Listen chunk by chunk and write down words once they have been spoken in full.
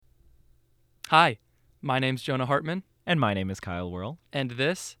Hi, my name's Jonah Hartman, And my name is Kyle Whirl. and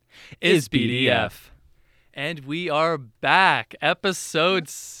this is BDF. And we are back, episode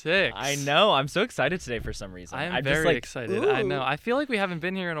 6. I know. I'm so excited today for some reason. I am I'm very just like, excited. Ooh. I know. I feel like we haven't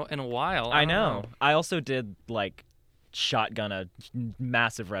been here in a while. I don't know. I also did shotgun a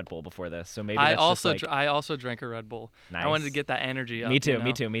massive Red Bull before this, so maybe I that's also just I also drank a Red Bull. nice. I wanted to get that energy up. Me too. you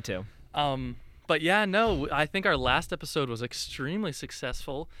know? Me too. But yeah, no, I think our last episode was extremely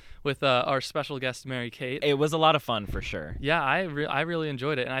successful with our special guest Mary Kate. It was a lot of fun for sure. Yeah, I really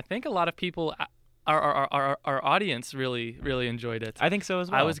enjoyed it, and I think a lot of people, our audience, really enjoyed it. I think so as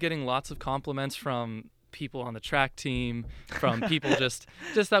well. I was getting lots of compliments from people on the track team, from people just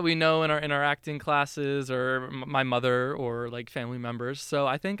that we know in our acting classes, or my mother, or like family members. So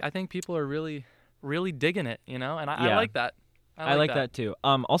I think people are really digging it, and I like that. I like that too.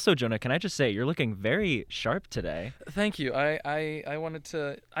 Also, Jonah, can I just say you're looking very sharp today. Thank you. I wanted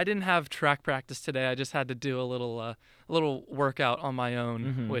to. I didn't have track practice today. I just had to do a little workout on my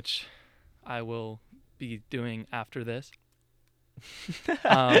own, which I will be doing after this. But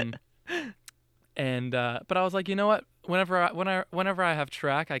I was like, you know what? Whenever I have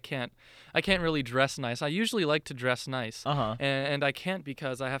track, I can't really dress nice. I usually like to dress nice, and I can't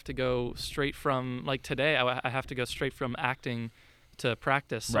because I have to go straight from, like today. I have to go straight from acting to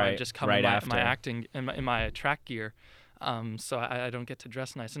practice. So I just come in my acting in my track gear, so I don't get to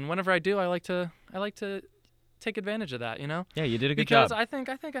dress nice. And whenever I do, I like to take advantage of that. Yeah, you did a good because job. I think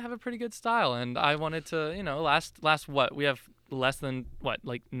I have a pretty good style, and I wanted to, last what we have less than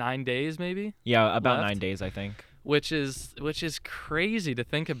 9 days maybe. Yeah, about left? 9 days, I think. Which is crazy to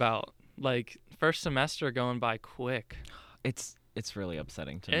think about. Like, first semester going by quick. It's really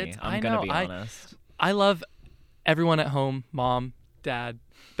upsetting to me. I I'm gonna know. be honest. I love everyone at home, Mom, Dad,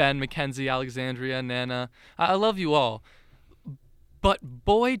 Ben, Mackenzie, Alexandria, Nana. I love you all. But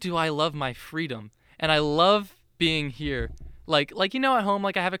boy, do I love my freedom. And I love being here. Like at home,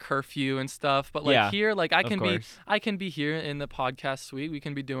 I have a curfew and stuff, but here, I can be here in the podcast suite. We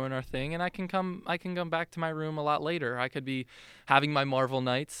can be doing our thing, and I can come back to my room a lot later. I could be having my Marvel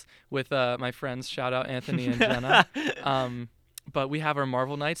nights with my friends. Shout out Anthony and Jenna. But we have our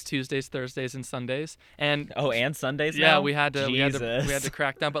Marvel nights Tuesdays, Thursdays, and Sundays. And and Sundays. Yeah, now? we had to Jesus. we had to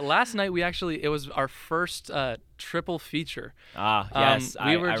crack down. But last night it was our first triple feature. Yes,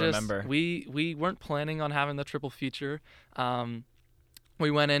 I remember. We weren't planning on having the triple feature.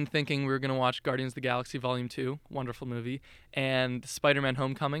 We went in thinking we were going to watch Guardians of the Galaxy Volume 2, wonderful movie, and Spider-Man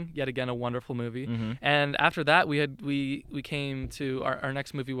Homecoming, yet again a wonderful movie. And after that, we came to our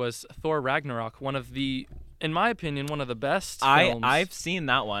next movie was Thor Ragnarok, in my opinion, one of the best films. I've seen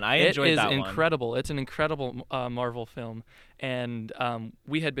that one. I enjoyed that one. It is incredible. It's an incredible Marvel film, and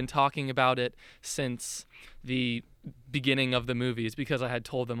we had been talking about it since the beginning of the movies, because I had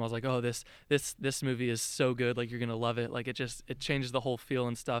told them, I was like, oh, this movie is so good, you're gonna love it, it changes the whole feel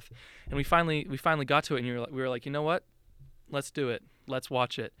and stuff. And we finally got to it, and we were like, you know what, let's do it, let's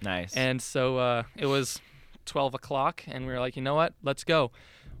watch it. Nice. And so it was 12 o'clock, and we were like, you know what, let's go,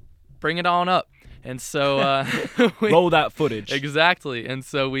 bring it on up. And so roll that footage. Exactly. And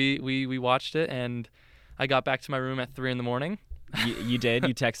so we watched it, and I got back to my room at 3 a.m. You did.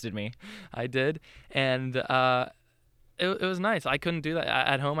 You texted me. I did, and it was nice. I couldn't do that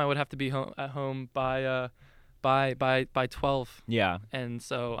at home. I would have to be at home by 12. Yeah. And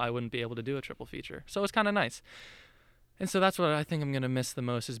so I wouldn't be able to do a triple feature. So it was kind of nice. And so that's what I think I'm gonna miss the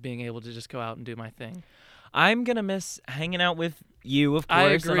most, is being able to just go out and do my thing. I'm gonna miss hanging out with you, of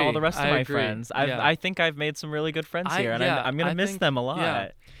course, and all the rest of my friends. I think I've made some really good friends here, and I'm gonna miss them a lot.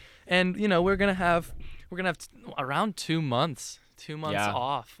 Yeah. And we're gonna have around 2 months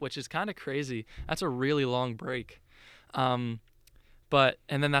off, which is kind of crazy. That's a really long break. And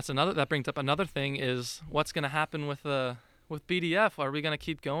then that brings up another thing, is what's gonna happen with BDF. Are we gonna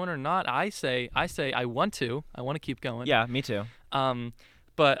keep going or not? I say I want to keep going. Yeah, me too.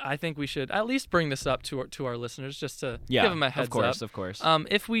 But I think we should at least bring this up to our listeners, just to give them a heads up. Of course.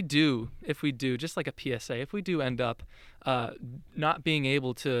 If we do, just like a PSA, if we do end up not being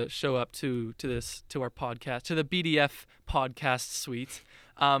able to show up to our podcast, to the BDF podcast suite,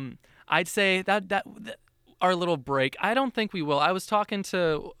 I'd say that our little break, I don't think we will. I was talking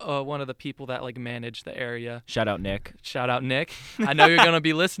to one of the people that manage the area. Shout out Nick. I know you're gonna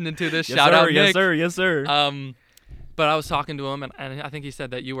be listening to this. Yes, Shout sir, out Nick. Yes, sir. But I was talking to him, and I think he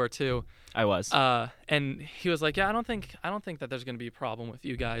said that you were too. I was. And he was like, yeah, I don't think that there's going to be a problem with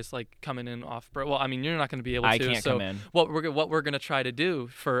you guys like coming in off. Well, I mean, you're not going to be able to. I can't come in. What we're going to try to do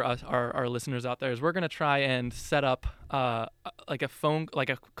for us, our listeners out there, is we're going to try and set up like a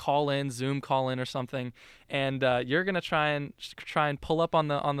Zoom call in or something, and you're going to try and pull up on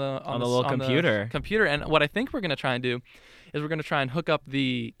the little computer. And what I think we're going to try and do is we're going to try and hook up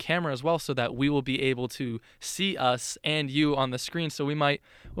the camera as well, so that we will be able to see us and you on the screen. So we might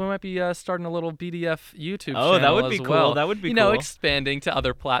be starting a little BDF YouTube channel. Oh, that would as be cool. well. That would be cool. You know, expanding to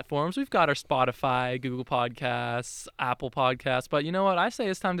other platforms. We've got our Spotify, Google Podcasts, Apple Podcasts, but you know what? I say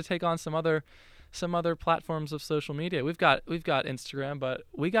it's time to take on some other platforms of social media. We've got Instagram, but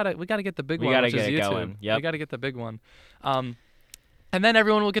we gotta get the big one, which is YouTube. Going. Yep. We gotta get the big one. And then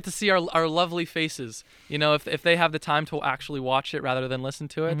everyone will get to see our lovely faces. You know, if they have the time to actually watch it rather than listen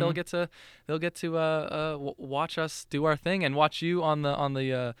to it, they'll get to watch us do our thing and watch you on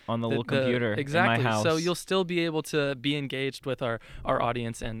the little computer. Exactly. In my house. So you'll still be able to be engaged with our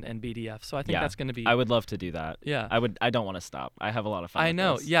audience and BDF. So I think that's going to be. I would love to do that. Yeah. I don't want to stop. I have a lot of fun. I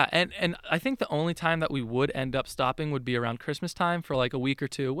know. This. Yeah. And I think the only time that we would end up stopping would be around Christmas time for like a week or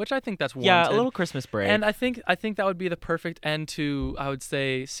two, which I think that's warranted. Yeah, a little Christmas break. And I think that would be the perfect end to, I would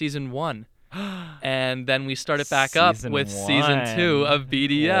say, season 1. And then we start it back up with season 2 of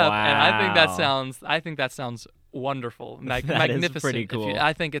BDF. Wow. And I think that sounds wonderful. Magnificent. Is pretty cool.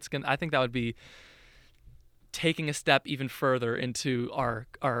 I think that would be taking a step even further into our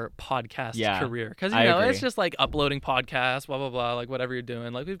podcast career, because it's just like uploading podcasts, blah blah blah, like whatever you're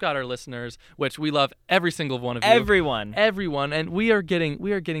doing. Like we've got our listeners, which we love every single one of you, everyone, and we are getting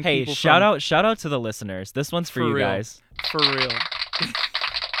hey, people shout out to the listeners. This one's for you real. Guys, for real.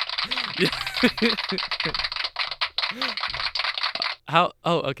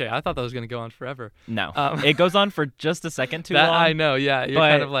 Okay. I thought that was gonna go on forever. No, it goes on for just a second too long. I know, yeah. You're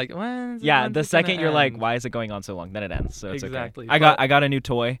kind of like, when? Yeah, the second you're like, why is it going on so long? Then it ends. So it's exactly. Okay. I got a new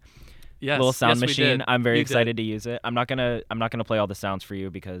toy. Yes, little sound machine. I'm very excited to use it. I'm not gonna play all the sounds for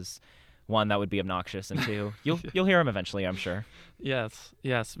you because, one, that would be obnoxious, and two, you'll hear them eventually, I'm sure. Yes,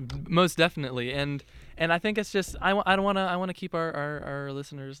 most definitely. And I think it's just I want to keep our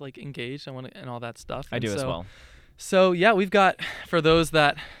listeners like engaged. And all that stuff. I do as well. So yeah, we've got, for those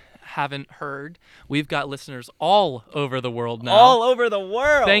that haven't heard, we've got listeners all over the world now. All over the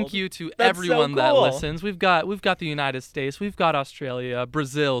world. Thank you to everyone that listens. We've got the United States, we've got Australia,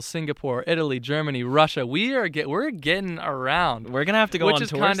 Brazil, Singapore, Italy, Germany, Russia. We're getting around. We're gonna have to go on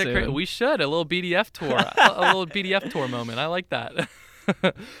tour kind soon. of we should a little BDF tour, a little BDF tour moment. I like that.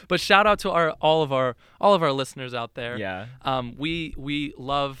 But shout out to all of our listeners out there. Yeah. We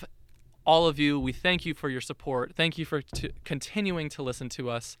love all of you. We thank you for your support. Thank you for continuing to listen to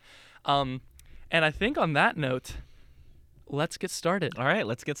us. And I think on that note, let's get started. All right,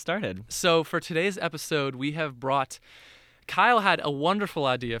 let's get started. So for today's episode, we have brought... Kyle had a wonderful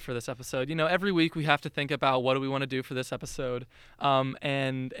idea for this episode. You know, every week we have to think about what do we want to do for this episode.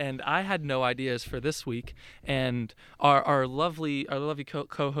 And I had no ideas for this week. And our lovely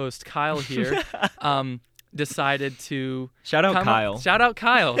co-host Kyle here decided to shout out Kyle. Shout out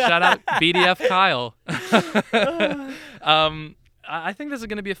BDF Kyle. I think this is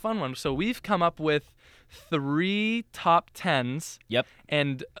going to be a fun one. So we've come up with 3 top 10s. Yep.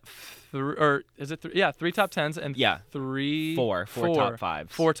 And is it 3? Yeah, 3 top 10s and 4 top 5s.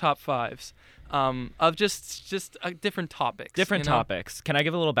 4 top 5s. Of just different topics. Topics. Can I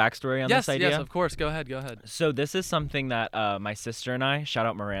give a little backstory on this idea? Yes, of course. Go ahead. So this is something that my sister and I, shout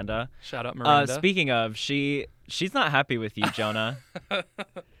out Miranda. Speaking of, she's not happy with you, Jonah.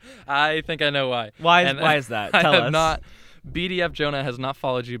 I think I know why. Why is that? Tell us. BDF Jonah has not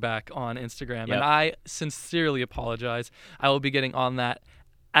followed you back on Instagram, yep. And I sincerely apologize. I will be getting on that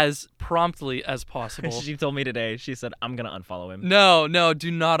as promptly as possible. She told me today, she said, I'm going to unfollow him. No, do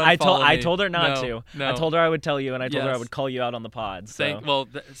not unfollow me. I told her not to. No. I told her I would tell you, and I told her I would call you out on the pod. So.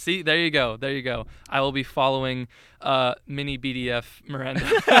 See, there you go. I will be following mini BDF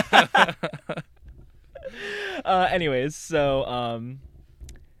Miranda. Anyways, so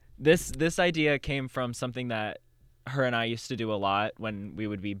this idea came from something that her and I used to do a lot when we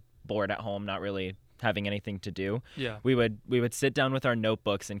would be bored at home, not really having anything to do. Yeah. We would sit down with our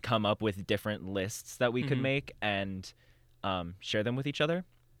notebooks and come up with different lists that we could make and share them with each other.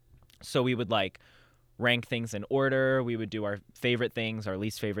 So we would like rank things in order. We would do our favorite things, our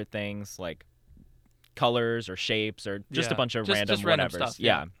least favorite things, like colors or shapes or just a bunch of random stuff.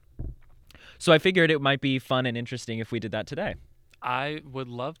 Yeah. So I figured it might be fun and interesting if we did that today. I would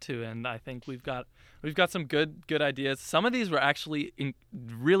love to, and I think we've got some good ideas. Some of these were actually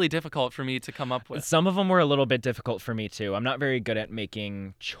really difficult for me to come up with. Some of them were a little bit difficult for me too. I'm not very good at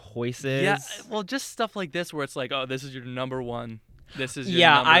making choices. Yeah, well, just stuff like this where it's like, oh, this is your number one. This is your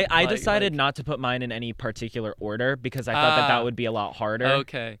yeah. number, I decided not to put mine in any particular order because I thought that would be a lot harder.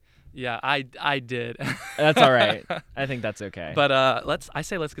 Okay. Yeah, I did. That's all right. I think that's okay. But let's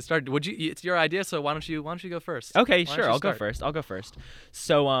get started. It's your idea, so why don't you go first? Okay, sure. I'll go first.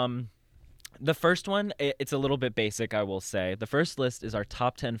 So the first one, it's a little bit basic, I will say. The first list is our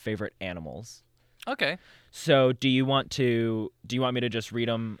top 10 favorite animals. Okay. So do you want me to just read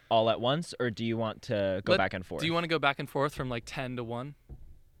them all at once, or do you want to go back and forth? Do you want to go back and forth from like 10 to 1?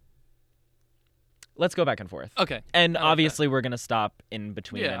 Let's go back and forth. Okay. And obviously we're going to stop in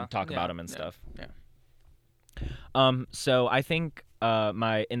between and talk about them and stuff. Yeah. So I think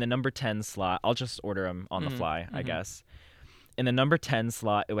in the number 10 slot, I'll just order them on the fly, I guess. In the number 10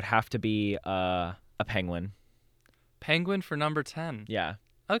 slot, it would have to be a penguin. Penguin for number 10. Yeah.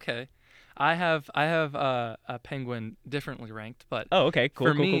 Okay. I have a penguin differently ranked, but okay, cool.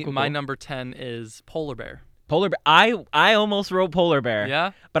 For cool, me, cool, cool, my cool. number 10 is polar bear. Polar bear. I almost wrote polar bear.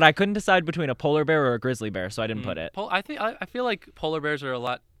 Yeah. But I couldn't decide between a polar bear or a grizzly bear, so I didn't put it. I feel like polar bears are a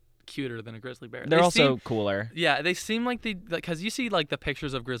lot cuter than a grizzly bear. They're also cooler. Yeah, they seem like because you see like the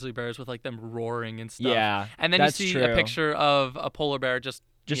pictures of grizzly bears with like them roaring and stuff. Yeah. And then that's you see true. a picture of a polar bear just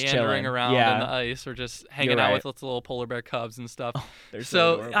meandering chilling around yeah. in the ice or just hanging out with its little polar bear cubs and stuff. Oh, they're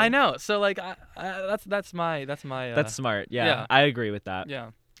so adorable. I know. So like that's my that's smart. Yeah, yeah. I agree with that.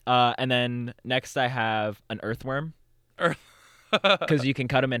 Yeah. And then next I have an earthworm. Because you can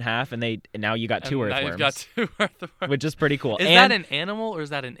cut them in half, and now you got two earthworms. Now you've got two earthworms, which is pretty cool. Is that an animal or is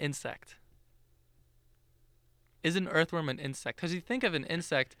that an insect? Is an earthworm an insect? Because you think of an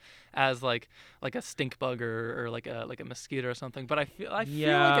insect as like a stink bug or like a mosquito or something. But I feel like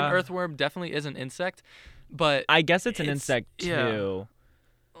an earthworm definitely is an insect. But I guess it's an insect too. Yeah.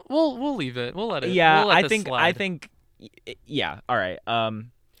 We'll leave it. We'll let it. Yeah, we'll let I think. Yeah. All right.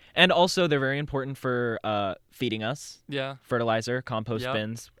 And also they're very important for feeding us. Yeah. Fertilizer, compost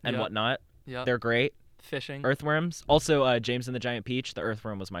bins, and whatnot. Yeah. They're great. Fishing. Earthworms. Also, James and the Giant Peach. The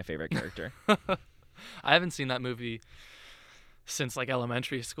earthworm was my favorite character. I haven't seen that movie since like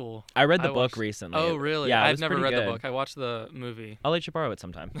elementary school. I read the book recently. Oh, really? Yeah, I've never read good. the book. I watched the movie. I'll let you borrow it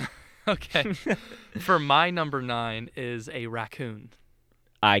sometime. Okay. For my number 9 is a raccoon.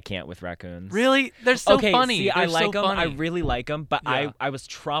 I can't with raccoons. Really? They're so okay, funny. See, They're I like them. Funny. I really like them, but yeah. I was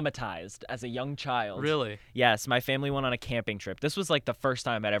traumatized as a young child. Really? Yes, my family went on a camping trip. This was like the first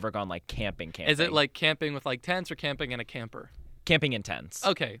time I'd ever gone like camping. Is it like camping with like tents or camping in a camper? Camping in tents.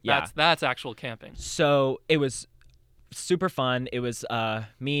 Okay, yeah. That's actual camping. So it was super fun. It was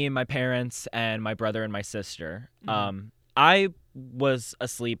me, my parents, and my brother and my sister. Mm-hmm. I was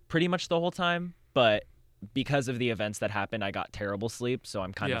asleep pretty much the whole time, but because of the events that happened, I got terrible sleep. So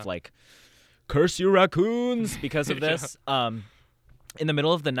I'm kind of like, curse you raccoons because of this. In the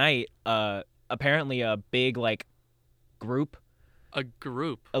middle of the night, apparently a big like group. A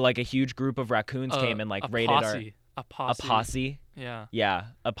group? Like a huge group of raccoons came and like raided posse. A posse. Yeah. Yeah.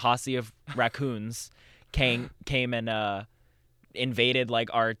 A posse of raccoons came and invaded like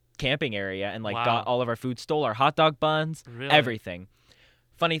our camping area and like got all of our food, stole our hot dog buns, everything.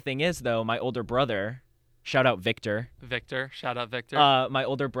 Funny thing is though, my older brother, shout out Victor. Shout out Victor. My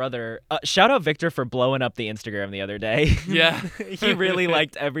older brother, shout out Victor for blowing up the Instagram the other day. Yeah. He really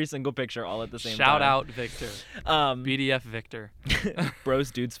liked every single picture all at the same time. Shout out Victor. BDF Victor.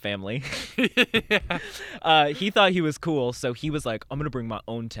 Bros dude's family. Yeah. He thought he was cool, so he was like, I'm going to bring my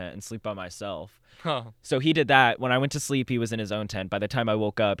own tent and sleep by myself. Oh. So he did that. When I went to sleep, he was in his own tent. By the time I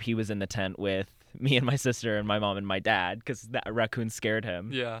woke up, he was in the tent with me and my sister and my mom and my dad because that raccoon scared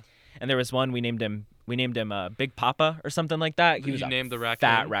him. Yeah. And there was one, we named him Big Papa or something like that. He was named the raccoon?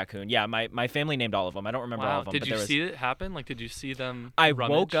 Fat raccoon. Yeah, my family named all of them. I don't remember all of them. Did you see it happen? Like, did you see them I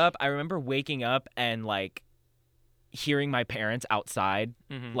rummage? woke up. I remember waking up and like hearing my parents outside,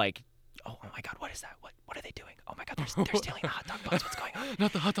 like, oh my God, what is that? What are they doing? Oh my God, they're stealing the hot dog buns. What's going on?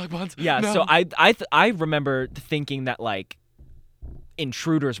 Not the hot dog buns. Yeah, no. so I remember thinking that like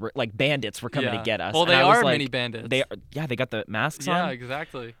intruders were like bandits were coming to get us. Well, they are mini bandits. They got the masks on. Yeah,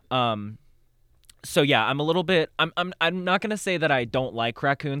 exactly. So yeah, I'm a little bit. I'm not gonna say that I don't like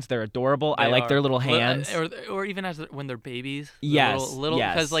raccoons. They're adorable. I like are. their little hands. Or even when they're babies. Yes. Little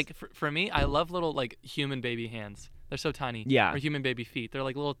yes. because like for me, I love little like human baby hands. They're so tiny. Yeah. Or human baby feet. They're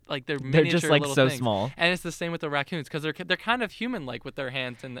like little they're They're miniature just like little so things. small. And it's the same with the raccoons because they're kind of human like with their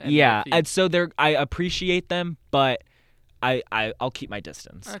hands and yeah, their feet. and so I appreciate them, but I'll keep my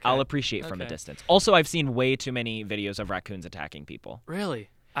distance. Okay. I'll appreciate from a Okay. distance. Also, I've seen way too many videos of raccoons attacking people. Really?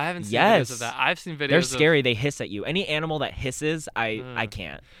 I haven't seen Yes. videos of that. I've seen videos They're of scary. They hiss at you. Any animal that hisses, I Ugh.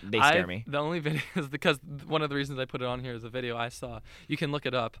 can't. They scare me. The only videos, because one of the reasons I put it on here is a video I saw. You can look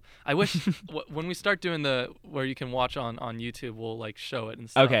it up. I wish when we start doing where you can watch on YouTube, we'll like show it and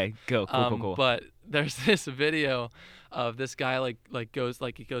stuff. Okay, cool. But there's this video of this guy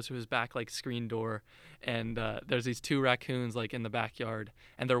he goes to his back like screen door, and there's these two raccoons like in the backyard,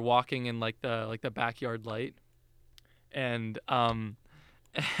 and they're walking in like the backyard light, and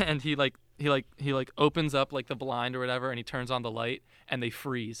and he opens up like the blind or whatever, and he turns on the light, and they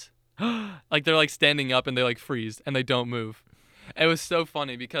freeze. Like they're like standing up and they like freeze and they don't move. It was so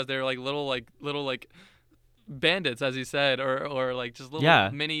funny because they're like little bandits, as you said, or like just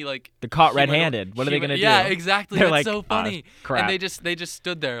little mini like they're caught human- red-handed. What are they gonna do? Yeah, exactly. They're That's like, so funny. crap. And they just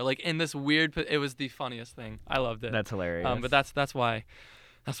stood there like in this weird. It was the funniest thing. I loved it. That's hilarious. But that's why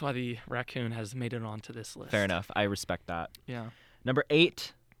the raccoon has made it onto this list. Fair enough. I respect that. Yeah. Number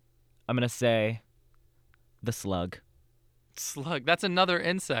 8, I'm gonna say the slug. Slug. That's another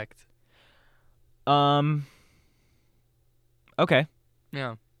insect. Okay.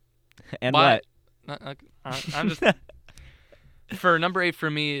 Yeah. And Why- what? I'm just for number 8 for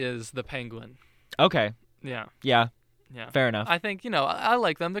me is the penguin. Okay. Yeah. Yeah. Yeah. Fair enough. I think, I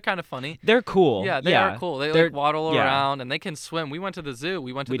like them. They're kind of funny. They're cool. Yeah, they are cool. They They're- like waddle yeah. around and they can swim. We went to the zoo.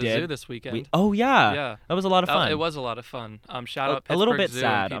 We went to We the did. zoo this weekend. Oh yeah. Yeah. That was a lot of fun. It was a lot of fun. Shout out A little Pittsburgh bit Zoo,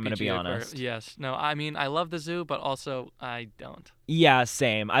 sad, I'm gonna be PPG honest. Yes. No, I mean, I love the zoo, but also I don't. Yeah,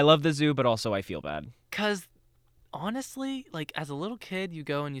 same. I love the zoo, but also I feel bad. Cuz honestly, like as a little kid, you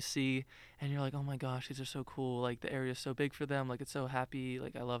go and you see and you're like, "Oh my gosh, these are so cool. Like the area's so big for them. Like it's so happy.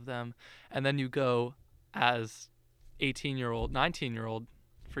 Like I love them." And then you go as 18-year-old, 19-year-old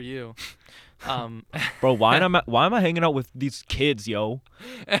for you. Bro, why am I hanging out with these kids, yo?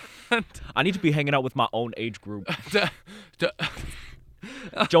 I need to be hanging out with my own age group.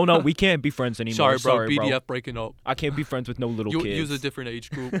 Jonah, we can't be friends anymore. Sorry, bro. BDF breaking up. I can't be friends with no little kids. Use a different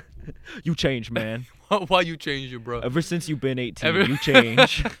age group. You changed, man. Why you changing, bro? Ever since you've been 18, you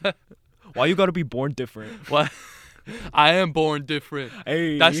changed. Why you gotta be born different? What? I am born different.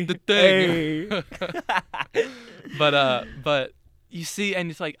 Hey, That's the thing. Hey. But you see, and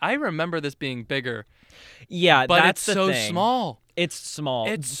it's like I remember this being bigger, Yeah, but that's it's the so thing. small. It's small.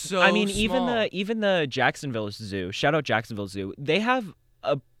 It's so I mean, small. even the Jacksonville Zoo. Shout out Jacksonville Zoo. They have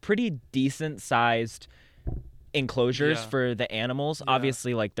a pretty decent sized enclosures Yeah. for the animals. Yeah.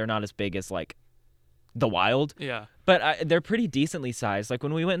 Obviously, like they're not as big as like the wild, Yeah. but they're pretty decently sized. Like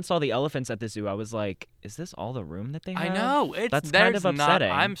when we went and saw the elephants at the zoo, I was like, "Is this all the room that they have?" I know. That's kind of there's not-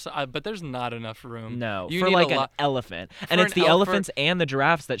 upsetting. but there's not enough room. No, You for need like a an lot. elephant, and For it's an the ele- for- elephants and the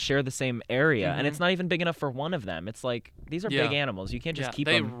giraffes that share the same area, and Mhm. it's not even big enough for one of them. It's like these are big Yeah. animals. You can't just Yeah, keep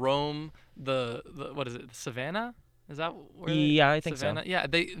they them. roam the what is it? The savannah? Is that where? Yeah, I think so. savannah? Yeah,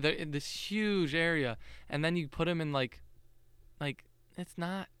 they're in this huge area, and then you put them in like it's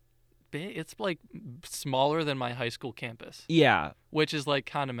not big. It's like smaller than my high school campus, Yeah, which is like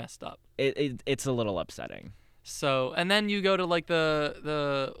kind of messed up. it's a little upsetting. So, and then you go to like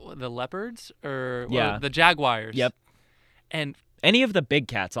the leopards or Yeah. the jaguars. Yep. And Any of the big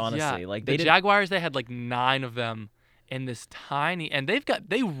cats, honestly, yeah, like the they did. jaguars, they had like 9 of them in this tiny, and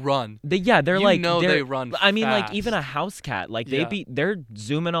they run. They're You like know they're, they run I mean, like even a fast. house cat, like Yeah. they're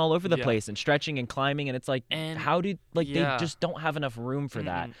zooming all over the Yeah. place and stretching and climbing, and it's like, And- how do they yeah. just don't have enough room for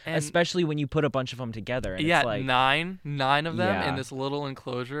that, And- especially when you put a bunch of them together. And Yeah, it's like, nine of them Yeah. in this little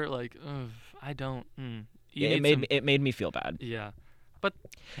enclosure. Like, ugh, I don't. You it need some- made me feel bad. Yeah, but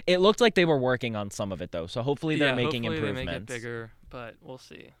It looked like they were working on some of it though, so hopefully they're yeah, making hopefully improvements. they make it bigger, but we'll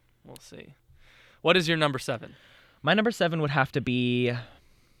see. We'll see. What is your number 7? My number 7 would have to be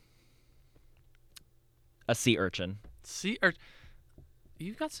a sea urchin.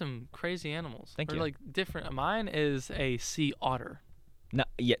 You've got some crazy animals. Thank Or, you. like different. Mine is a sea otter. No,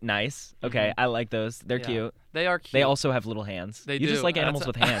 yeah, nice. Okay, I like those. They're Yeah. cute. They are cute. They also have little hands. They you just do. like That's animals a-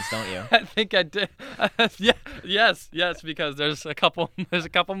 with hands, don't you? I think I did. Yeah. Yes, because there's a couple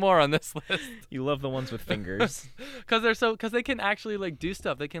more on this list. You love the ones with fingers. Because they can actually like do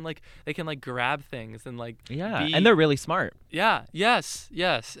stuff. They can like grab things and like Yeah, be- and they're really smart. yeah, yes,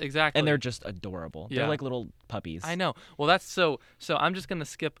 exactly. And they're just adorable. Yeah. They're like little puppies. I know. Well, that's so I'm just gonna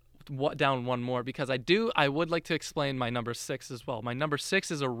skip down one more because I would like to explain my number 6 as well. My number 6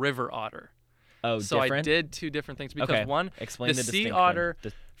 is a river otter. Oh, So different? I did 2 different things because Okay. one, Explain the the sea distinction. otter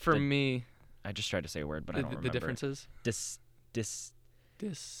The- for the- me, I just tried to say a word, but I the, don't the remember. differences. This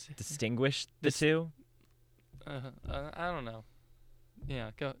Distinguish the Dis- two? I don't know.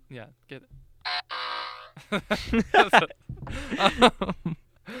 Yeah, go. Yeah, get it.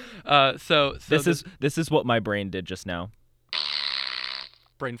 So This is what my brain did just now.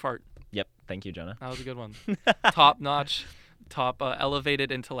 brain fart. Yep. Thank you, Jonah. That was a good one. Top notch,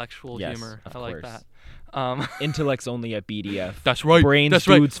 elevated intellectual Yes, humor. of I like course. that. Intellect's only at BDF. That's right. Brains, that's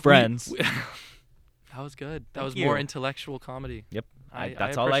right. dudes, friends. That was good. That Thank was you. more intellectual comedy. Yep. I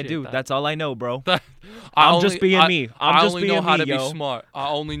That's all I appreciate do. that. That's all I know, bro. I'm I'm just being me. I'm just only being know how me, to yo. be smart. I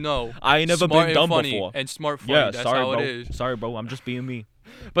only know. I ain't never smart been and dumb funny before. And smart funny. Yeah, That's sorry, how bro. it is. Sorry, bro. I'm just being me.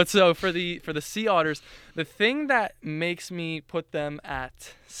 But so for the sea otters, the thing that makes me put them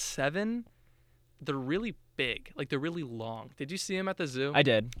at 7, they're really big. Like they're really long. Did you see them at the zoo? I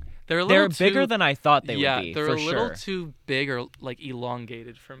did. They're a They're little bigger too, than I thought they yeah, would be. they're for a little sure. too big or like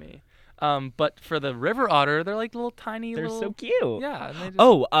elongated for me. But for the river otter, they're like little tiny. They're little, so cute. Yeah. And they just,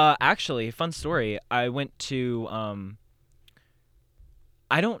 Oh, actually, fun story. I went to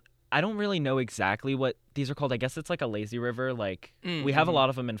I don't really know exactly what these are called. I guess it's like a lazy river. Like we have a lot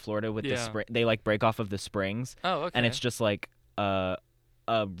of them in Florida with the Yeah. spring. They like break off of the springs, Oh, okay. and it's just like a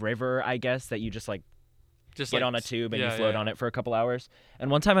river, I guess, that you just like just get like, on a tube and yeah, you float yeah. on it for a couple hours. And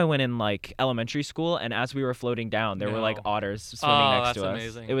one time I went in like elementary school, and as we were floating down, there were like No. otters swimming Oh, next that's to us.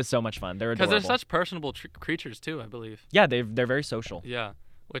 amazing. It was so much fun. They're Because adorable. they're such personable creatures too, I believe. Yeah, they're very social. Yeah,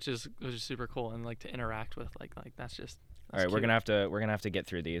 which is super cool and like to interact with like that's just. All right, that's we're cute. gonna have to get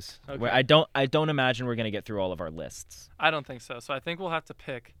through these. Okay. I don't imagine we're gonna get through all of our lists. I don't think so. So I think we'll have to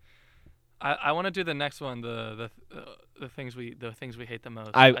pick. I want to do the next one. The things we hate the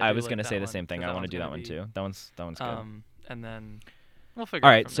most. I do was like gonna that say the one, same thing. 'cause I want to one's do that gonna one be, too. That one's good. And then we'll figure.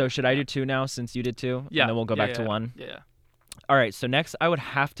 All it right, from so there. should I Yeah. do 2 now since you did 2? Yeah. And then we'll go yeah, back to yeah, 1. Yeah. All right, so next I would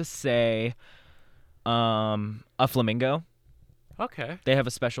have to say a flamingo. Okay. They have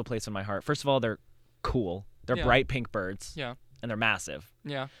a special place in my heart. First of all, they're cool. They're Yeah. bright pink birds. Yeah. And they're massive.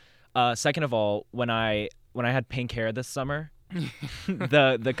 Yeah. Second of all, when I had pink hair this summer,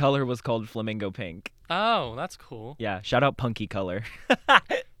 the color was called flamingo pink. Oh, that's cool. Yeah, shout out Punky Color.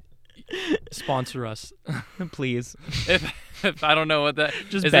 Sponsor us. Please. if I don't know what that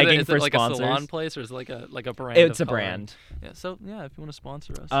Just is begging is for it like sponsors. a salon place or is it like a brand? It's of a coloring? brand. Yeah. So yeah, if you want to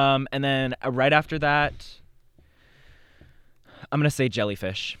sponsor us. And then right after that, I'm going to say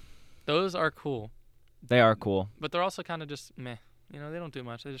jellyfish. Those are cool, They are cool. but they're also kind of just meh. You know, they don't do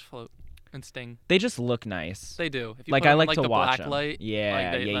much. They just float and sting. They just look nice. They do. If you Like put I them like in, to the watch black them. light. Yeah,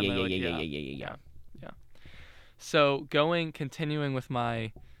 like they- yeah, then yeah, they yeah, look- yeah, yeah. yeah. So continuing with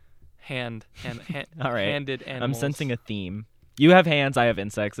my hand All right. handed I'm animals. sensing a theme. You have hands, I have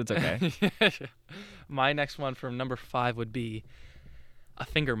insects. It's okay. My next one from number 5 would be a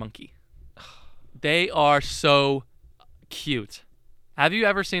finger monkey. They are so cute. Have you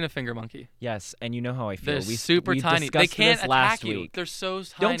ever seen a finger monkey? Yes, and you know how I feel. They're we super we tiny. They discussed can't this last attack you. week. They're so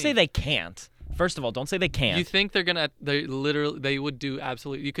tiny. Don't say they can't. First of all, don't say they can't. You think they would do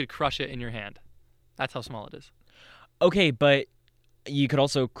absolutely. You could crush it in your hand. That's how small it is. Okay, but you could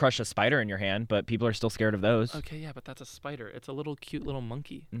also crush a spider in your hand, but people are still scared of those. Okay, yeah, but that's a spider. It's a little cute little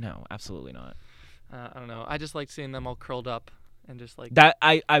monkey. No, absolutely not. I don't know. I just like seeing them all curled up and just like. That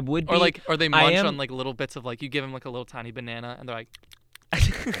I would be. Or they I munch am- on like little bits of like you give them like a little tiny banana and they're like.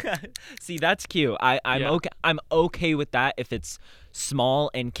 See, that's cute. I'm Yeah. okay. I'm okay with that if it's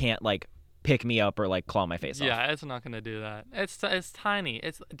small and can't like pick me up or like claw my face off. Yeah, it's not gonna do that. It's tiny.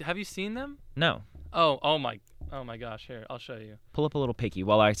 Have you seen them? No. Oh my gosh! Here, I'll show you. Pull up a little picky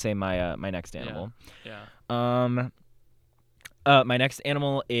while I say my my next animal. Yeah. My next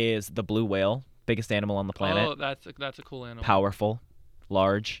animal is the blue whale, biggest animal on the planet. Oh, that's a cool animal. Powerful,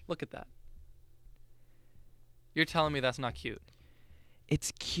 large. Look at that. You're telling me that's not cute?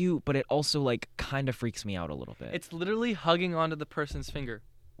 It's cute, but it also like kind of freaks me out a little bit. It's literally hugging onto the person's finger,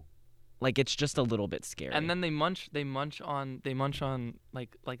 like it's just a little bit scary. and then they munch on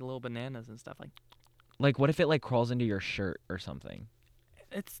like little bananas and stuff. Like what if it like crawls into your shirt or something?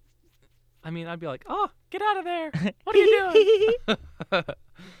 It's. I mean, I'd be like, oh, get out of there! What are you doing?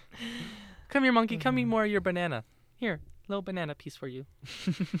 Come here, monkey. Come eat more of your banana. Here, little banana piece for you.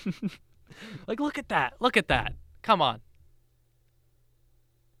 Like, look at that. Look at that. Come on.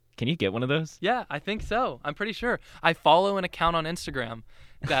 Can you get one of those? Yeah, I think so. I'm pretty sure. I follow an account on Instagram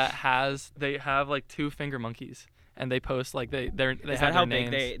that they have like 2 finger monkeys, and they post like they Is have that how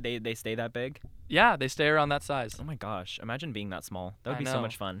their big names. they stay that big? Yeah, they stay around that size. Oh my gosh! Imagine being that small. That would I be so know.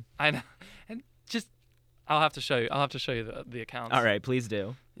 much fun. I know. And just I'll have to show you the accounts. All right, please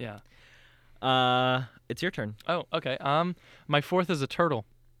do. Yeah. It's your turn. Oh, okay. My 4th is a turtle.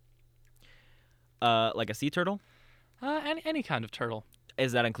 Like a sea turtle? Any kind of turtle.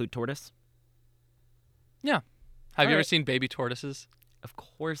 Does that include tortoise? Yeah. Have you ever Alright. seen baby tortoises? Of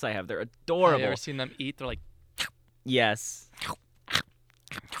course I have. They're Have adorable. you ever seen them eat? They're like, Yes.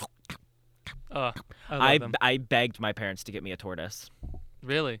 I love them. I begged my parents to get me a tortoise.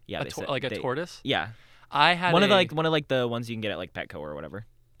 Really? Yeah, they said like a tortoise? Yeah. I had One of the ones you can get at like Petco or whatever.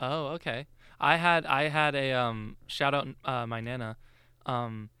 Oh, okay. I had a shout out my nana.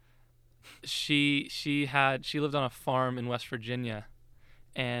 She lived on a farm in West Virginia,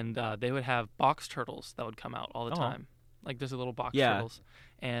 and they would have box turtles that would come out all the time. Like there's a little box turtles.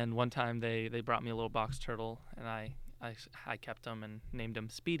 And one time they brought me a little box turtle, and I kept them and named him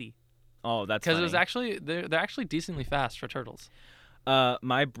Speedy. Oh, that's because funny. it was actually they're actually decently fast for turtles.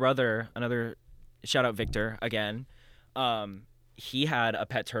 My brother, another shout out Victor again. He had a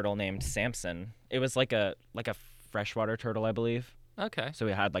pet turtle named Samson. It was like a freshwater turtle, I believe. Okay. So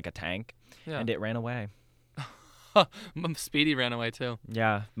he had like a tank, and it ran away. Speedy ran away too.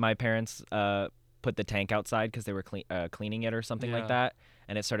 Yeah, my parents put the tank outside because they were cleaning it or something like that,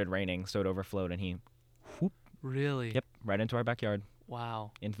 and it started raining, so it overflowed, and he, whoop. Really? Yep, right into our backyard.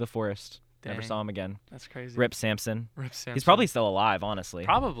 Wow. Into the forest. Dang. Never saw him again. That's crazy. Rip Samson. Rip Samson. He's probably still alive, honestly.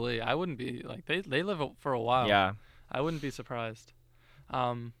 Probably. I wouldn't be like they live for a while. Yeah. I wouldn't be surprised.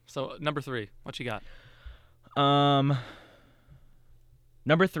 So number 3, what you got?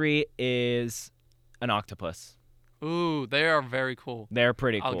 Number 3 is an octopus. Ooh, they are very cool. They're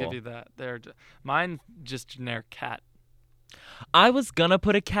pretty cool. I'll give you that. Mine just generic cat. I was gonna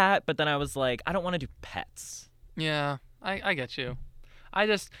put a cat, but then I was like, I don't want to do pets. Yeah, I get you.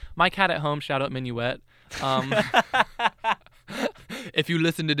 My cat at home, shout out Minuet. If you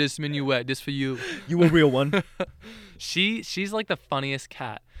listen to this, Minuet, this for you. You a real one. She's like the funniest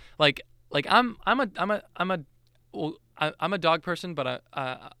cat. Like I'm a dog person, but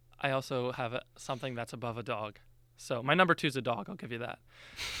I also have something that's above a dog. So my number 2 is a dog. I'll give you that.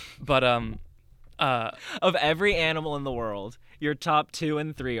 But of every animal in the world, your top 2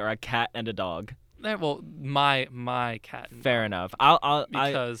 and 3 are a cat and a dog. Well, my cat. And Fair dog. enough.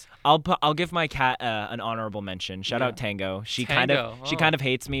 I'll give my cat an honorable mention. Shout out Tango. She kind of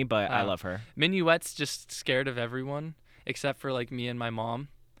hates me, but I love her. Minuet's just scared of everyone except for like me and my mom,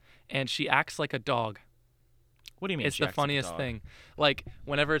 and she acts like a dog. What do you mean? It's the funniest thing. Like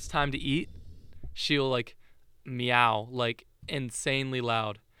whenever it's time to eat, she'll like meow like insanely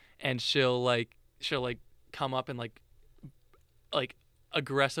loud, and she'll come up and like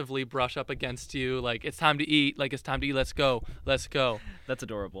aggressively brush up against you, like it's time to eat, let's go. That's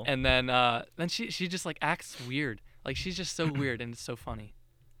adorable. And then she just like acts weird, like she's just so weird, and it's so funny.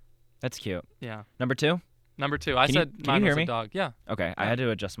 That's cute. Yeah. Number 2. I said mine was a dog. Yeah. Okay, I had to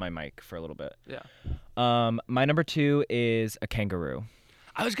adjust my mic for a little bit. Yeah. My number 2 is a kangaroo.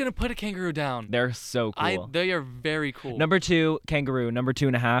 I was gonna put a kangaroo down. They're so cool. They are very cool. Number 2, kangaroo. Number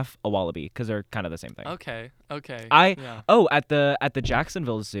 2.5, a wallaby, because they're kind of the same thing. Okay. At the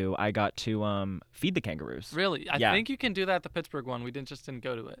Jacksonville Zoo, I got to feed the kangaroos. Really? I think you can do that at the Pittsburgh one. We just didn't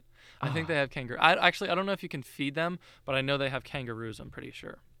go to it. I think they have kangaroo. I don't know if you can feed them, but I know they have kangaroos. I'm pretty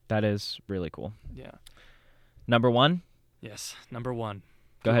sure. That is really cool. Yeah. Number 1. Yes, number 1.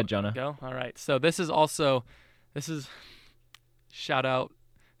 Go ahead, Jonah. Go. All right. So this is shout out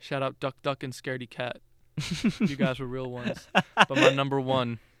Duck Duck and Scaredy Cat. You guys were real ones. But my number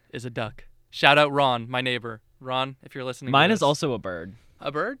 1 is a duck. Shout out Ron, my neighbor. Ron, if you're listening. Mine is also a bird.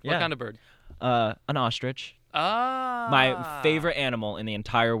 A bird? Yeah. What kind of bird? An ostrich. Ah. My favorite animal in the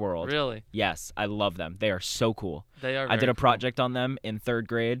entire world. Really? Yes, I love them. They are so cool. They are. I did a cool. project on them in 3rd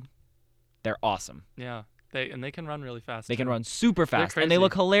grade. They're awesome. Yeah. They can run really fast. They can run super fast, and crazy. they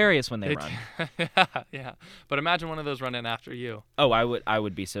look hilarious when they run. Yeah. But imagine one of those running after you. Oh, I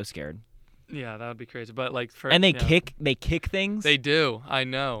would be so scared. Yeah, that would be crazy. But like they kick things. They do. I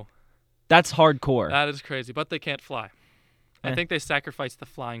know. That's hardcore. That is crazy, but they can't fly. I think they sacrifice the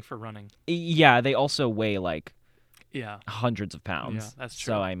flying for running. Yeah, they also weigh like hundreds of pounds. Yeah, that's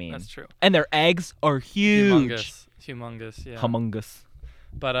true. So I mean, that's true. And their eggs are huge. Humongous. Yeah. Humongous.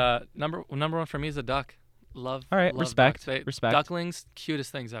 But number 1 for me is a duck. Love. All right, love respect. Ducks. Respect. Ducklings, cutest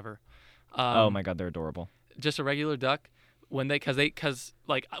things ever. Oh my God, they're adorable. Just a regular duck. Because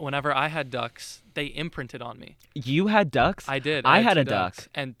whenever I had ducks, they imprinted on me. You had ducks? I did. I had 2 a duck. ducks.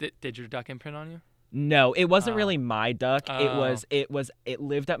 And did your duck imprint on you? No, it wasn't really my duck. It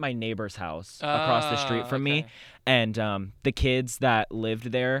lived at my neighbor's house across the street from me, and the kids that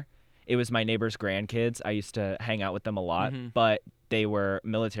lived there, it was my neighbor's grandkids. I used to hang out with them a lot, but they were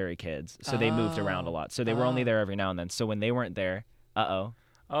military kids, so they moved around a lot. So they were only there every now and then. So when they weren't there,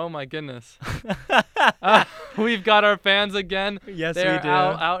 Oh my goodness. We've got our fans again. Yes, They're we do.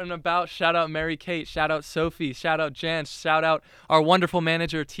 out and about. Shout out Mary Kate. Shout out Sophie. Shout out Jan. Shout out our wonderful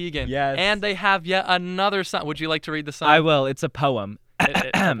manager Tegan. Yes. And they have yet another song. Would you like to read the song? I will. It's a poem.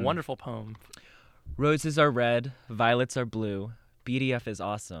 A wonderful poem. Roses are red, violets are blue. BDF is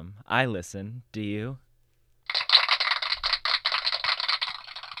awesome. I listen. Do you?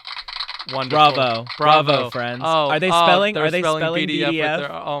 Wonderful. Bravo, friends. Are they spelling? They're Are they spelling BDF? BDF? With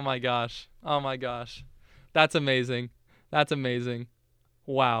their, oh my gosh. That's amazing.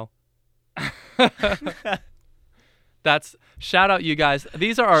 Wow. That's shout out, you guys.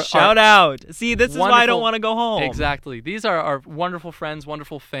 These are our shout out. See, this is why I don't want to go home. Exactly. These are our wonderful friends,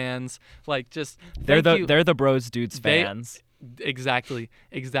 wonderful fans. Like, just they're the Bros Dudes fans. Exactly.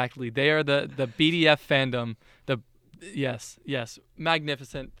 They are the BDF fandom. Yes,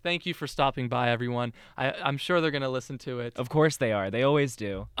 magnificent. Thank you for stopping by, everyone. I'm sure they're gonna listen to it. Of course they are. They always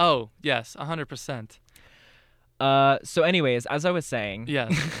do. Oh yes, 100%. So, anyways, as I was saying,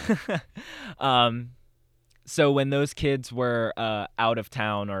 yes. So when those kids were out of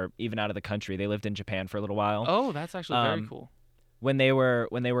town or even out of the country, they lived in Japan for a little while. Oh, that's actually very cool. When they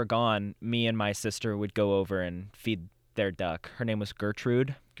were gone, me and my sister would go over and feed their duck. Her name was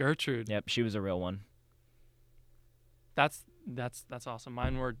Gertrude. Yep, she was a real one. That's awesome.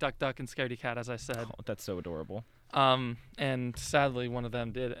 Mine were Duck Duck and Scaredy Cat, as I said. Oh, that's so adorable. And sadly, one of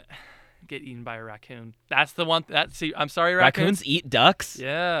them did get eaten by a raccoon. That's the one. I'm sorry, raccoons eat ducks.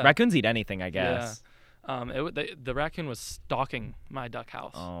 Yeah, raccoons eat anything, I guess. Yeah. The raccoon was stalking my duck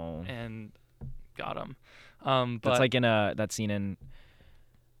house. Oh. And got him. That's like in that scene in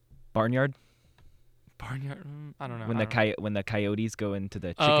Barnyard. Barnyard. I don't know. When the coyotes go into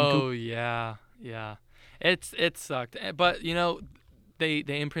the chicken coop. Oh yeah. It sucked, but they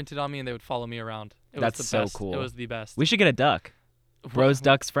imprinted on me and they would follow me around. That's was the so best. cool. It was the best. We should get a duck. Bros,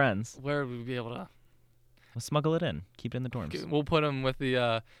 ducks, friends. Where would we be able to? We'll smuggle it in. Keep it in the dorms. We'll put them with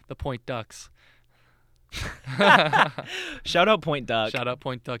the Point Ducks. Shout out Point Duck. Shout out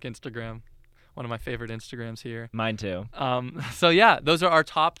Point Duck Instagram. One of my favorite Instagrams here. Mine too. So yeah, those are our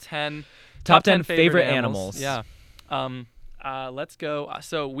top 10 favorite animals. Yeah. Let's go.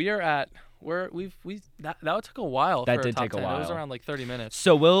 So we are at that took a while. That for did top take a 10. while. It was around like 30 minutes.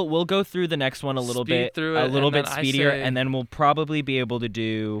 So we'll go through the next one a little bit speedier, and then we'll probably be able to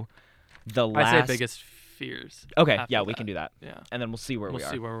do the last. I say biggest fears. Okay, yeah, we can do that. Yeah, and then we'll see where we are.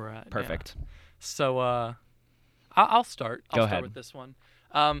 We'll see where we're at. Perfect. Yeah. So I'll start. Go I'll ahead. start with this one.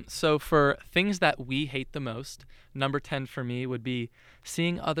 So for things that we hate the most, number 10 for me would be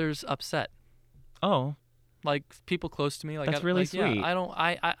seeing others upset. Oh. Like people close to me, like that's really sweet. Yeah, I don't.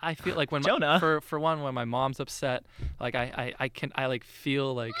 I feel like when Jonah. For one, when my mom's upset, like I like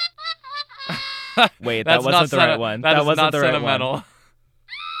feel like. Wait, that wasn't the right one. That wasn't not the right sentimental. One.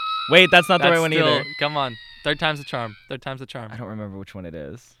 Wait, that's not the right one either. Come on, third time's the charm. I don't remember which one it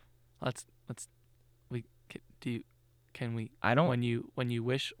is. Can we? I don't. When you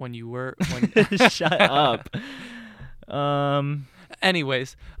wish when you were. Shut up.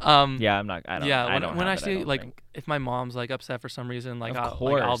 Anyways, yeah, I'm not. I don't. Yeah, I don't when I have it, see don't like think. if my mom's like upset for some reason, like Of I'll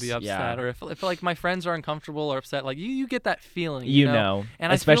course, be upset, yeah. or if like my friends are uncomfortable or upset, like you get that feeling, you know,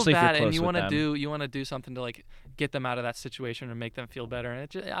 and especially I feel bad, if you're close and you want to do something to like get them out of that situation and make them feel better, and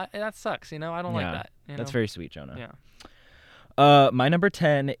that sucks, I don't like that. That's very sweet, Jonah. Yeah. My number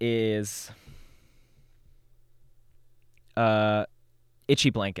 10 is itchy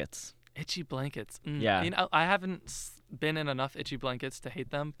blankets. Itchy blankets. Yeah. I haven't been in enough itchy blankets to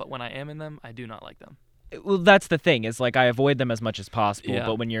hate them, but when I am in them, I do not like them. Well, that's the thing, is like I avoid them as much as possible, Yeah.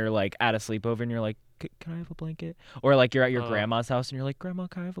 but when you're like at a sleepover and you're like, can I have a blanket? Or like you're at your grandma's house and you're like, Grandma,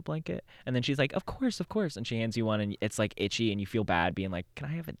 can I have a blanket? And then she's like, of course, and she hands you one and it's like itchy and you feel bad being like, can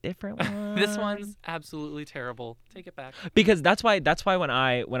I have a different one? This one's absolutely terrible. Take it back. Because that's why when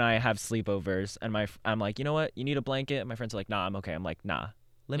I have sleepovers and I'm like, you know what, you need a blanket? And my friends are like, nah, I'm okay. I'm like, nah.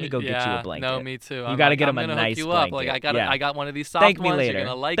 Let me go get you a blanket. No, me too. You got to get them a nice blanket. Like I got one of these soft Thank me ones. later. You're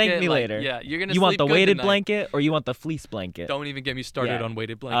gonna like Thank it. me like, later. Yeah, you're gonna. You want sleep the good weighted tonight. blanket or you want the fleece blanket? Don't even get me started Yeah. on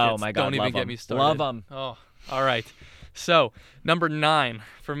weighted blankets. Oh my God, Don't even love get 'em. me started. Love them. Oh, all right. So number 9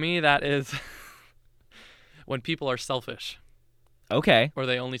 for me, that is when people are selfish. Okay. Or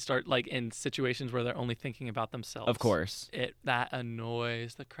they only start like in situations where they're only thinking about themselves. Of course. That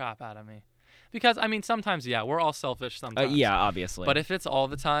annoys the crap out of me. Because I mean, sometimes we're all selfish sometimes. Yeah, obviously. But if it's all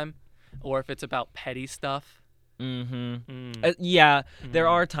the time, or if it's about petty stuff. Yeah, there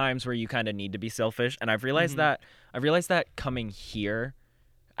are times where you kind of need to be selfish, and I've realized that coming here.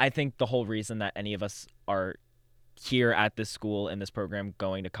 I think the whole reason that any of us are here at this school in this program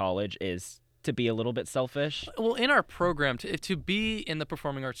going to college is to be a little bit selfish. Well, in our program, to be in the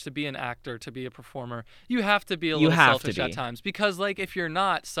performing arts, to be an actor, to be a performer, you have to be a little selfish at times. Because, like, if you're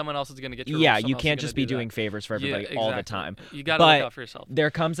not, someone else is going to get your role. Yeah, you can't just be doing favors for everybody all the time. You got to look out for yourself. There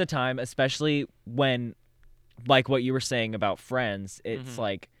comes a time, especially when like what you were saying about friends, it's Mhm.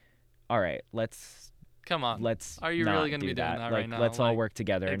 like, all right, let's Come on. Are you not really gonna do be doing that. that Like, right now? let's all Like, work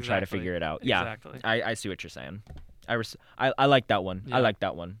together and try to exactly. figure it out. Exactly. Yeah, I see what you're saying. I like that one. Yeah. I like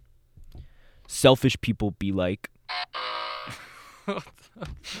that one. Selfish people be like.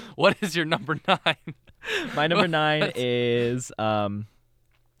 What is your number 9? My number 9 That's- is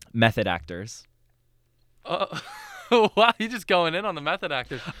method actors. Wow, you just going in on the method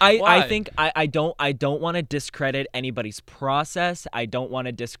actors. I Why? think I don't want to discredit anybody's process. I don't want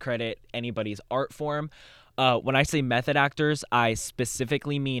to discredit anybody's art form. When I say method actors, I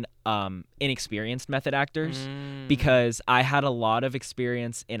specifically mean inexperienced method actors, because I had a lot of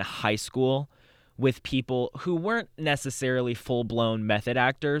experience in high school with people who weren't necessarily full-blown method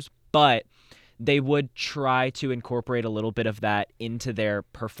actors, but they would try to incorporate a little bit of that into their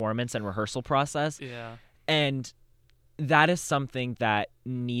performance and rehearsal process. Yeah. And that is something that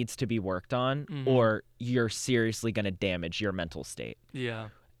needs to be worked on, or you're seriously going to damage your mental state. Yeah.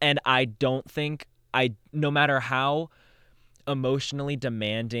 And I don't think no matter how emotionally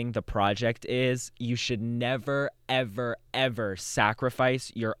demanding the project is, you should never, ever, ever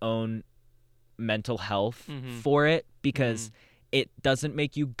sacrifice your own mental health for it, because it doesn't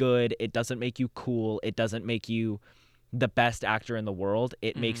make you good. It doesn't make you cool. It doesn't make you the best actor in the world.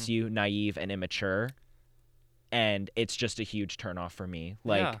 It makes you naive and immature. And it's just a huge turnoff for me.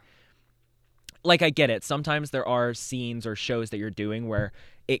 Like I get it. Sometimes there are scenes or shows that you're doing where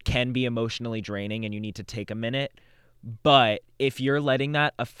it can be emotionally draining and you need to take a minute. But if you're letting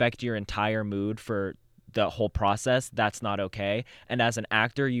that affect your entire mood for the whole process, that's not okay. And as an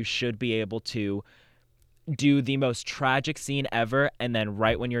actor, you should be able to do the most tragic scene ever, and then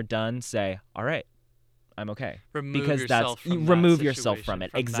right when you're done, say, "All right, I'm okay." Remove Because yourself from you that remove yourself situation, from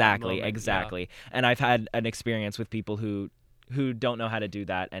it. from that Exactly, moment, exactly. And I've had an experience with people who don't know how to do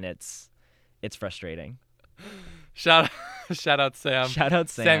that, and it's frustrating. Shout out Sam. Shout out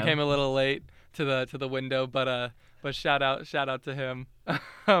Sam. Sam came a little late to the window, but shout out to him.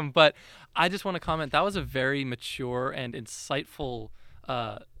 But I just want to comment, that was a very mature and insightful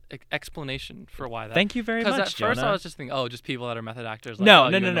explanation for why that. Thank you very much, Because at first Jonah. I was just thinking, just people that are method actors. Like, No.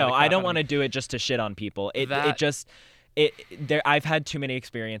 you annoy the I crap don't out want of to do it just to shit on people. I've had too many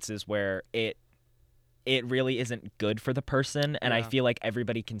experiences where it really isn't good for the person, and I Yeah. feel like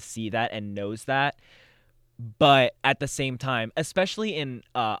everybody can see that and knows that. But at the same time, especially in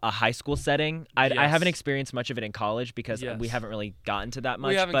a high school setting, I haven't Yes. experienced much of it in college because we Yes. haven't really gotten to that much.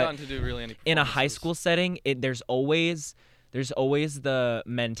 We haven't but gotten to do really any. in a high performances. school setting, there's always the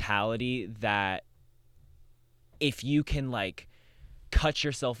mentality that if you can like cut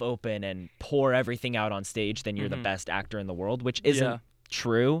yourself open and pour everything out on stage, then you're the best actor in the world, which isn't Yeah.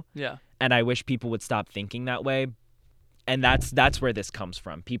 true. Yeah. And I wish people would stop thinking that way. And that's where this comes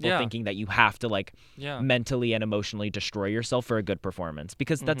from. People Yeah. thinking that you have to like Yeah. mentally and emotionally destroy yourself for a good performance,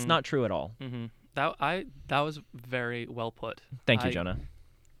 because that's not true at all. That was very well put. Thank you, Jonah.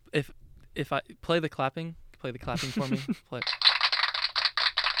 If I play the clapping for me. Play.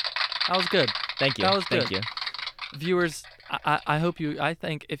 That was good. Thank you. That was Thank good. you. Viewers, I hope you. I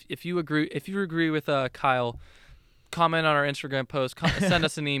think if you agree with Kyle, comment on our Instagram post. Send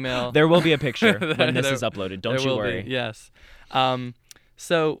us an email. There will be a picture when this There- is uploaded. Don't there you will worry. Be, yes.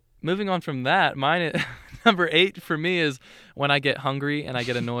 So moving on from that, mine is, number 8 for me is when I get hungry and I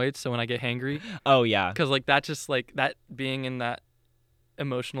get annoyed. So when I get hangry, Oh yeah. because like that, just like that being in that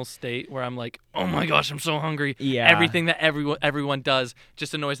emotional state where I'm like, oh my gosh, I'm so hungry. Yeah. Everything that everyone does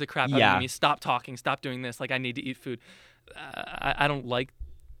just annoys the crap out Yeah. of me. Stop talking. Stop doing this. Like I need to eat food. I don't like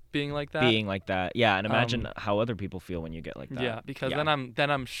being like that. Being like that. Yeah, and imagine how other people feel when you get like that. Yeah, because then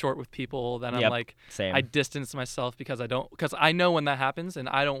I'm short with people. Then I'm Yep, like, same. I distance myself because I know when that happens, and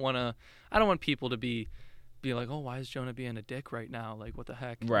I don't want people to be like, oh, why is Jonah being a dick right now? Like, what the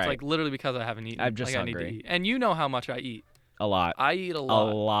heck? Right. It's like literally because I haven't eaten. I'm just like, I need hungry. to eat. And you know how much I eat. A lot. I eat a A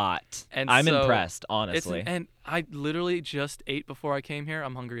lot. lot. And I'm so impressed, It's honestly. and I literally just ate before I came here.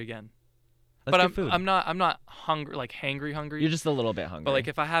 I'm hungry again. That's But good food. I'm not hungry, like hangry. You're just a little bit hungry. But like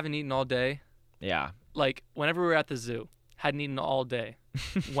if I haven't eaten all day, yeah. like whenever we were at the zoo, hadn't eaten all day.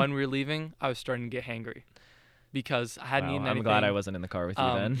 When we were leaving, I was starting to get hangry because I hadn't Wow, eaten I'm anything. glad I wasn't in the car with you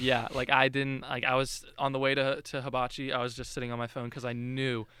then. Yeah, like I didn't like I was on the way to Hibachi. I was just sitting on my phone because I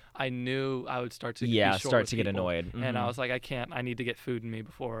knew I would start to be short start with to get people. annoyed. And I Mhm. was like, I need to get food in me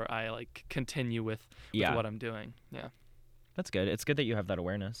before I like continue with Yeah. what I'm doing. Yeah, That's good. It's good that you have that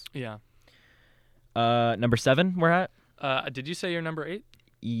awareness. yeah. Number 7 we're at? Did you say you're number 8?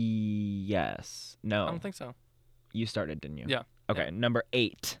 Yes. No. I don't think so. You started, didn't you? Yeah. Okay, number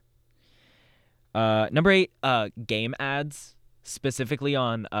 8. Number 8, game ads. specifically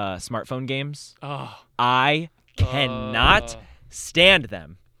on smartphone games. Oh. I cannot stand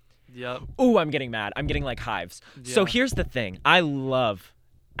them. Yep. Ooh, I'm getting mad. I'm getting like hives. So Yeah. here's the thing. I love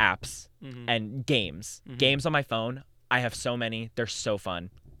apps Mhm. and games. Mhm. Games on my phone. I have so many. They're so fun.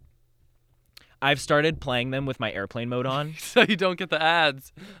 I've started playing them with my airplane mode on. So you don't get the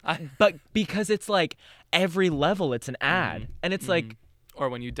ads. But because it's like every level it's an ad. And it's like Or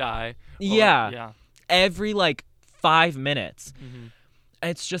when you die. Or, yeah. Every like 5 minutes. Mm-hmm.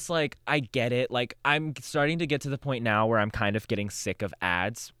 It's just like I get it. Like I'm starting to get to the point now where I'm kind of getting sick of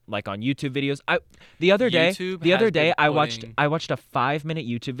ads, like on YouTube videos. The other day I watched a 5-minute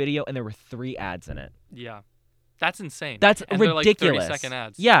YouTube video and there were 3 ads in it. Yeah. That's insane. That's and ridiculous. They're like 30-second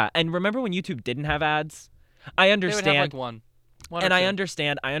ads. Yeah, and remember when YouTube didn't have ads? I understand. They would have like one and or I two.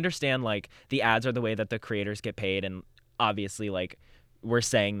 understand like the ads are the way that the creators get paid, and obviously like we're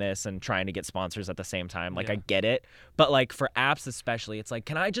saying this and trying to get sponsors at the same time. Like Yeah. I get it. But like for apps especially, it's like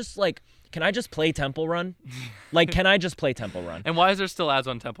can I just play Temple Run? Like can I just play Temple Run? And why is there still ads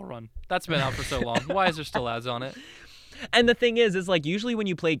on Temple Run? That's been out for so long. Why is there still ads on it? And the thing is like usually when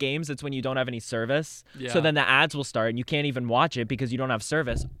you play games, it's when you don't have any service. Yeah. So then the ads will start and you can't even watch it because you don't have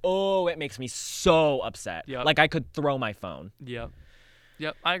service. Oh, it makes me so upset. Yep. Like I could throw my phone. Yep.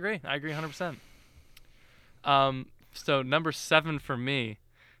 I agree 100%. So number 7 for me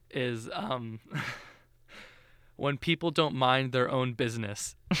is when people don't mind their own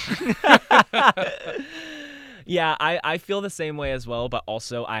business. Yeah, I feel the same way as well, but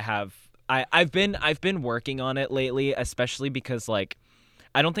also I've been working on it lately, especially because like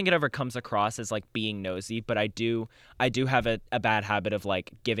I don't think it ever comes across as like being nosy, but I do have a bad habit of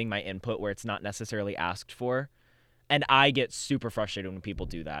like giving my input where it's not necessarily asked for. And I get super frustrated when people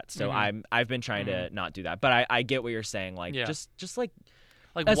do that. So I've been trying to not do that. But I get what you're saying. Like just like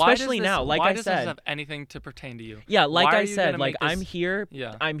especially now, like why I does said, this have anything to pertain to you? yeah, like Why are I you said, gonna like make I'm this- here.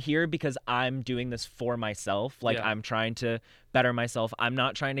 Yeah. I'm here because I'm doing this for myself. Like Yeah. I'm trying to better myself. I'm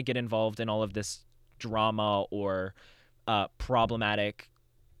not trying to get involved in all of this drama or problematic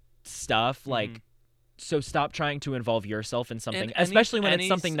stuff. Like, so stop trying to involve yourself in something, In any- especially when it's any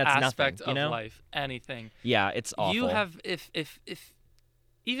something that's nothing. aspect You know? of life, anything. Yeah, it's awful. You have if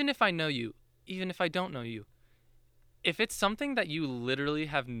even if I know you, even if I don't know you, if it's something that you literally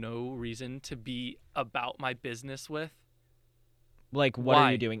have no reason to be about my business with, like, what why?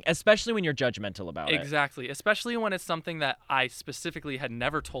 are you doing? Especially when you're judgmental about it. exactly, especially when it's something that I specifically had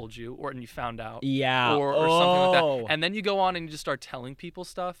never told you or you found out, Yeah. or something like Oh. that, and then you go on and you just start telling people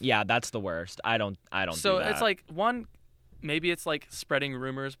stuff. Yeah, that's the worst. I don't So do that. it's like maybe it's like spreading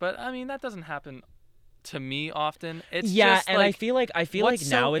rumors, but I mean that doesn't happen to me often. It's yeah, just and like, I feel like what's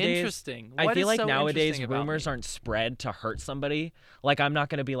so nowadays interesting? I What feel is like so nowadays interesting about rumors me? aren't spread to hurt somebody. Like I'm not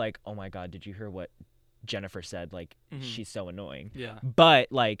going to be like, "Oh my god, did you hear what Jennifer said? Like she's so annoying." Yeah.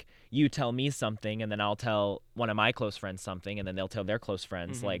 But like you tell me something and then I'll tell one of my close friends something and then they'll tell their close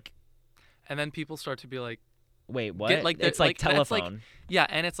friends like, And then people start to be like, "Wait, what?" Get, like, it's like that's like- telephone. yeah,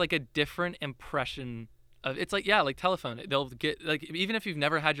 and it's like a different impression of it's like, yeah, like telephone. They'll get like, even if you've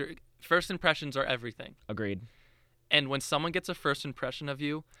never had your first impressions are everything. Agreed. And when someone gets a first impression of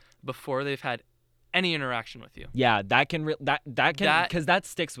you before they've had any interaction with you. Yeah, that can because that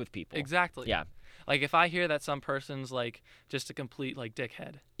sticks with people. Exactly. Yeah. Like if I hear that some person's like just a complete like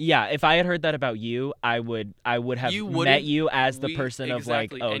dickhead. Yeah, if I had heard that about you, I would have You met wouldn't- you as the person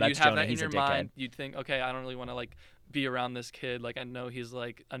exactly. of like, oh, and that's you'd have Jonah, that in he's a your dickhead. mind. You'd think, okay, I don't really want to like be around this kid. Like I know he's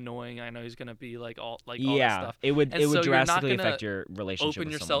like annoying. I know he's gonna be like all all that Yeah, stuff. it would And it would so you're not drastically gonna affect your relationship Open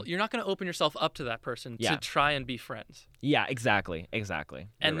with yourself. someone. You're not gonna open yourself up to that person Yeah. to try and be friends. Yeah, exactly. You're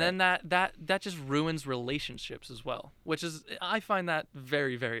And right. then that just ruins relationships as well, which is I find that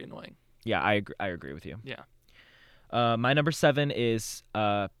very, very annoying. Yeah, I agree with you. Yeah. My number 7 is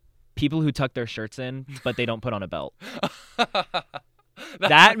people who tuck their shirts in but they don't put on a belt.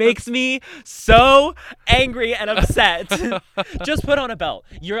 That makes me so angry and upset. Just put on a belt.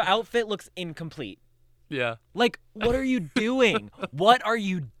 Your outfit looks incomplete. Yeah. Like, what are you doing? What are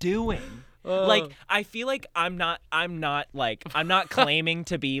you doing? Like, I feel like I'm not claiming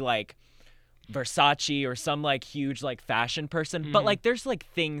to be like Versace or some like huge like fashion person, but like there's like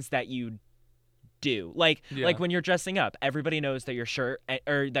things that you do. Like when you're dressing up, everybody knows that your shirt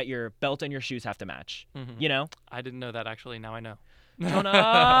or that your belt and your shoes have to match. You know? I didn't know that actually. Now I know.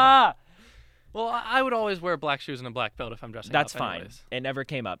 Jonah! Well, I would always wear black shoes and a black belt if I'm dressing That's up fine. anyways. It never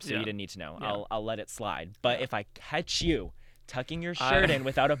came up, so Yeah. you didn't need to know. Yeah. I'll let it slide. But if I catch you tucking your shirt in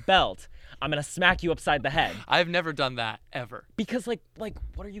without a belt, I'm gonna smack you upside the head. I've never done that ever. Because like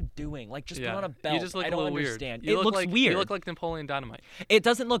what are you doing? Like just put on a belt. You just look I a don't little understand. weird. It looks weird. You look like Napoleon Dynamite. It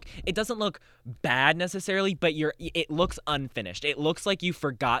doesn't look bad necessarily, but it looks unfinished. It looks like you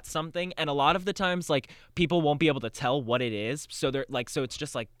forgot something, and a lot of the times like people won't be able to tell what it is. So they're like so it's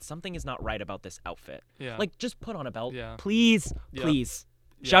just like something is not right about this outfit. Yeah. Like just put on a belt. Yeah. Please. Yep. Please.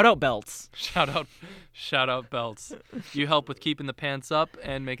 Yep. Shout out belts. Shout out belts. You help with keeping the pants up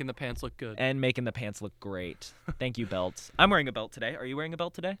and making the pants look good. And making the pants look great. Thank you, belts. I'm wearing a belt today. Are you wearing a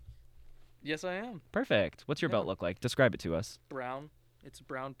belt today? Yes, I am. Perfect. What's your belt look like? Describe it to us. Brown. It's a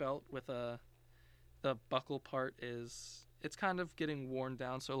brown belt with the buckle part it's kind of getting worn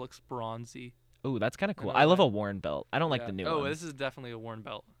down, so it looks bronzy. Ooh, that's kind of cool. don't I love like- a worn belt. I don't like the new one. Oh, this is definitely a worn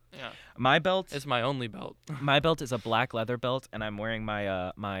belt. Yeah. My belt. It's my only belt. My belt is a black leather belt, and I'm wearing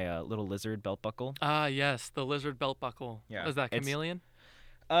my my little lizard belt buckle. Ah, yes, the lizard belt buckle. Yeah, Is that it's- chameleon?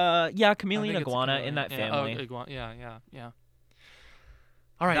 Yeah, I chameleon think it's a iguana chameleon. in that family. Yeah.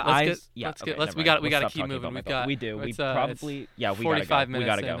 All right, The let's eyes- get yeah, let's okay, get let's never we mind. got we We'll got to stop keep talking moving. about my We've belt. got We do. We it's, probably we gotta 45 go. minutes We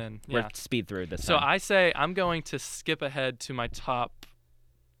gotta in go. and- We're yeah. speed through this. So time. I say I'm going to skip ahead to my top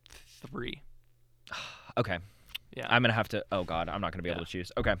 3. Okay. Yeah. I'm gonna have to. Oh God, I'm not gonna be able Yeah. to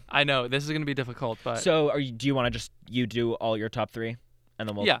choose. Okay. I know this is going to be difficult, but So do you want to just you do all your top 3, and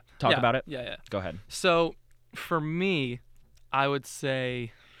then we'll talk yeah, about it? Yeah. Go ahead. So for me, I would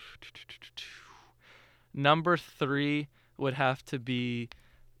say number 3 would have to be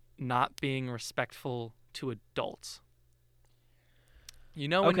not being respectful to adults. You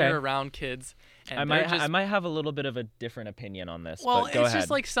know when Okay. you're around kids and I they're might just I might have a little bit of a different opinion on this. well, but go it's ahead.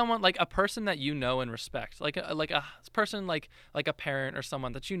 just like someone like a person that you know and respect, like a person like a parent or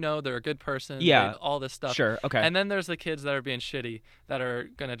someone that you know they're a good person. Yeah. like, all this stuff. Sure. Okay. And then there's the kids that are being shitty that are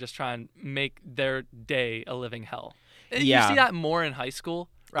gonna just try and make their day a living hell. Yeah. You see that more in high school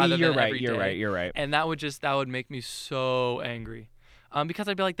rather you're than right. every You're day. right. You're right. And that would make me so angry. Because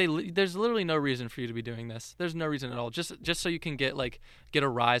I'd be like, there's literally no reason for you to be doing this. There's no reason at all. Just so you can get a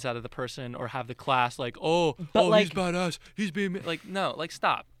rise out of the person or have the class like, he's badass. He's being like, no, like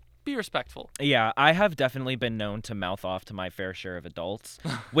stop. Be respectful. Yeah, I have definitely been known to mouth off to my fair share of adults,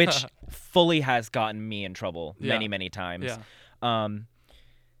 which fully has gotten me in trouble many, Yeah. many times. Yeah.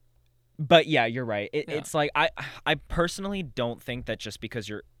 But yeah, you're right. Yeah. It's like I personally don't think that just because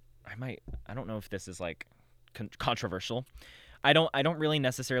I don't know if this is like controversial. I don't really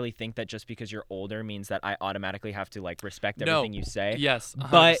necessarily think that just because you're older means that I automatically have to like respect No. everything you say. Yes. 100%.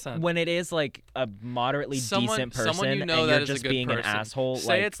 But when it is like a moderately decent person someone you know and that you're is a just good being person, an asshole,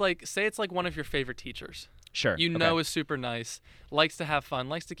 say it's like one of your favorite teachers. sure, You okay. know is super nice, likes to have fun,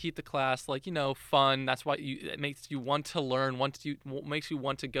 likes to keep the class like fun. That's why it makes you want to learn, makes you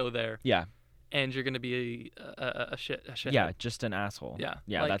want to go there. Yeah. And you're gonna be a shit. Yeah, just an asshole. Yeah,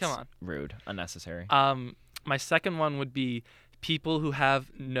 Yeah, like, that's come on. rude, unnecessary. My second one would be people who have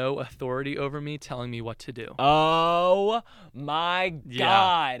no authority over me telling me what to do. Oh my Yeah.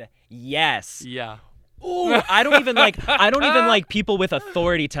 God. Yes. Yeah. Ooh, I don't even like people with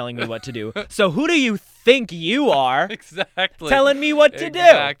authority telling me what to do. So who do you think you are Exactly. telling me what to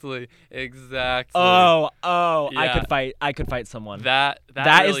do? Exactly. Oh, Yeah. I could fight someone. That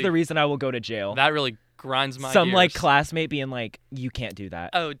that really, is the reason I will go to jail. That really grinds my Some gears. like classmate being like, you can't do that.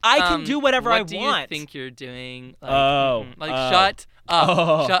 Oh, I can do whatever what I do want. you think you're doing? Like, Oh, shut up.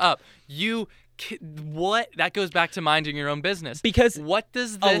 Oh. Shut up. What? That goes back to minding your own business. Because what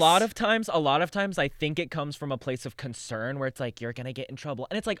does this? a lot of times I think it comes from a place of concern where it's like you're gonna get in trouble,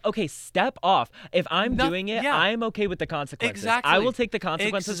 and it's like, okay, step off. If I'm doing it, yeah. I'm okay with the consequences. Exactly. I will take the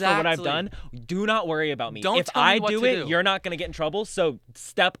consequences for what I've done. Do not worry about me. Don't if tell me I what do to it, do. you're not gonna get in trouble. So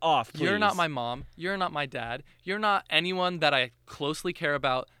step off, please. You're not my mom. You're not my dad. You're not anyone that I closely care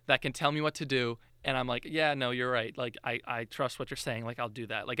about that can tell me what to do. And I'm like, yeah, no, you're right. Like, I trust what you're saying. Like, I'll do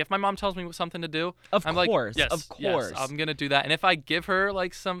that. Like, if my mom tells me something to do, Of I'm course, like, yes, of course. yes, I'm gonna do that. And if I give her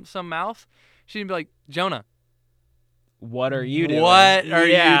like some mouth, she'd be like, Jonah, What are you doing? what are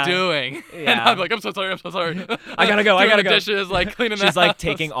Yeah. you doing? And Yeah. I'm like, I'm so sorry. I gotta go, I Doing gotta the go. Dishes, like cleaning the She's like house.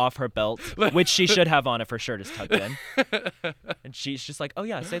 taking off her belt, which she should have on if her shirt is tucked in. And she's just like, oh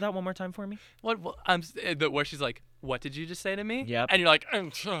yeah, say that one more time for me. What where she's like, what did you just say to me? Yep. And you're like,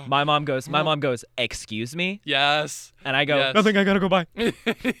 My mom goes, excuse me? yes. And I go, Yes. nothing, I gotta go by.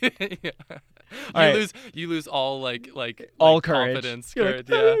 Yeah. All right. You lose all like All courage. confidence, You're courage,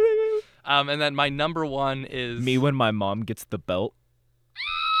 like, yeah. And then my number one is Me when my mom gets the belt.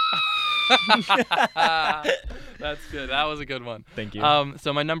 That's good. That was a good one. Thank you.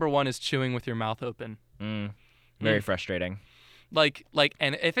 So my number one is chewing with your mouth open. Very frustrating.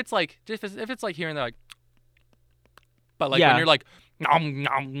 And if it's like here and there, like but like Yeah. when you're like nom,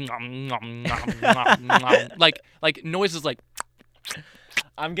 nom, nom, nom, nom, nom, nom, like noises like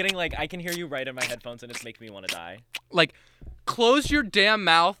I'm getting like I can hear you right in my headphones, and it's making me want to die. like close your damn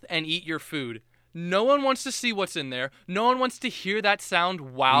mouth and eat your food. No one wants to see what's in there. No one wants to hear that sound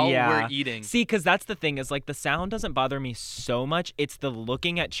while we're eating. See, because that's the thing is like the sound doesn't bother me so much. It's the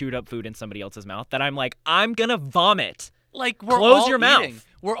looking at chewed up food in somebody else's mouth that I'm like, I'm gonna vomit. Like we're Close all your eating. mouth.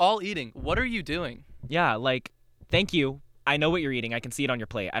 We're all eating. What are you doing? Yeah, like, thank you. I know what you're eating. I can see it on your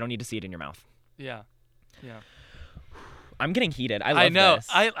plate. I don't need to see it in your mouth. Yeah. I'm getting heated. I love know. this.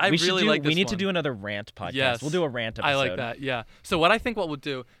 I we should really do, like this We need to one. do another rant podcast. Yes. We'll do a rant episode. I like that. Yeah. So what we'll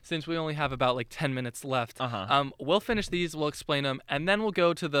do, since we only have about like 10 minutes left, we'll finish these, we'll explain them, and then we'll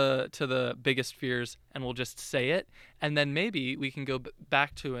go to the biggest fears, and we'll just say it, and then maybe we can go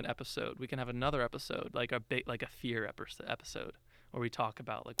back to an episode. We can have another episode, like a fear episode, where we talk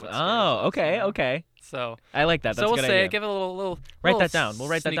about like what scares us, okay, you know? okay. So I like that. That's so we'll a good say idea. it, give it a little Write little that down. We'll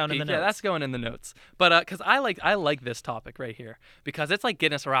write that sneak down in the peek. Yeah, notes. that's going in the notes. But because I like this topic right here because it's like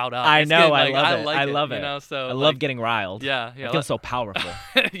getting us riled up. I It's know. getting, I like, love it. like I love it. You know, so I love like, getting riled. Yeah. I feel so powerful.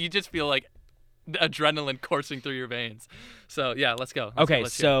 You just feel like the adrenaline coursing through your veins. So yeah, let's go. Okay,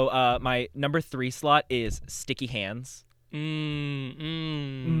 so my number 3 slot is sticky hands. Mostly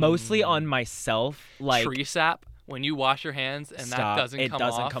on myself, like tree sap when you wash your hands and stop. that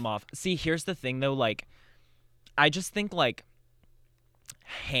doesn't come off. See, here's the thing though, like I just think like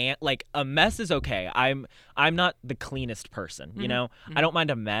like a mess is okay. I'm not the cleanest person, you know? I don't mind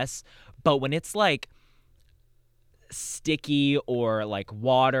a mess, but when it's like sticky or like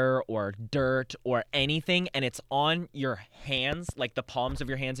water or dirt or anything and it's on your hands, like the palms of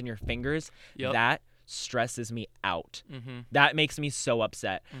your hands and your fingers, that stresses me out. That makes me so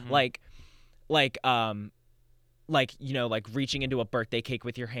upset. Like you know, like reaching into a birthday cake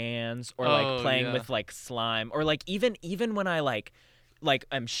with your hands or like playing with like slime or like even when I like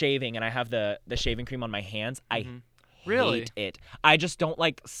I'm shaving and I have the shaving cream on my hands, I hate it. I just don't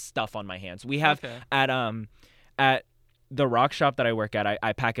like stuff on my hands. We have at the rock shop that I work at,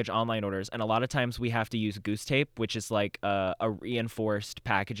 I package online orders, and a lot of times we have to use goose tape, which is like a reinforced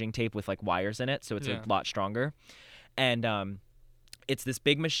packaging tape with like wires in it, so it's a lot stronger. And it's this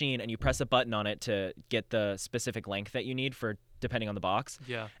big machine, and you press a button on it to get the specific length that you need for depending on the box.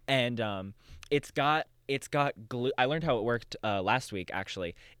 Yeah. And it's got glue. I learned how it worked last week,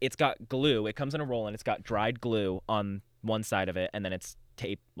 actually. It's got glue. It comes in a roll, and it's got dried glue on one side of it, and then it's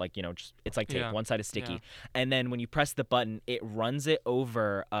tape, like, you know, just it's like tape. Yeah. One side is sticky. And then when you press the button, it runs it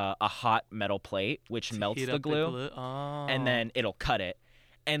over a hot metal plate, which melts the glue. And then it'll cut it.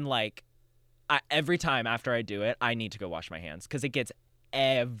 And like every time after I do it, I need to go wash my hands because it gets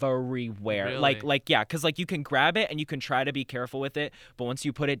everywhere. Really? Like yeah, because like you can grab it and you can try to be careful with it, but once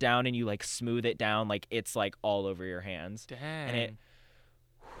you put it down and you like smooth it down, like it's like all over your hands. Dang. And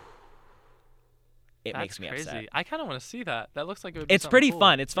it makes me crazy. upset. I kind of want to see that. That looks like it would be It's something pretty cool.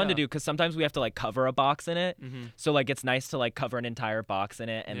 fun. It's fun to do because sometimes we have to like cover a box in it. Mm-hmm. So like it's nice to like cover an entire box in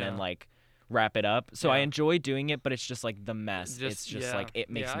it and then Yeah. like wrap it up. So I Yeah. enjoy doing it, but it's just like the mess. It's just like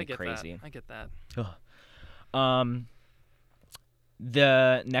it makes me I get crazy. That. I get that.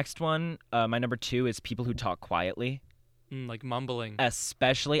 The next one, my number 2 is people who talk quietly, Like mumbling.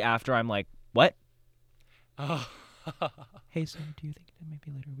 especially after I'm like, what? Oh. Hey, so do you think that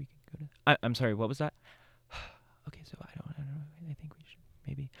maybe later we can go to? I'm sorry, what was that? Okay, so I don't know. I think we should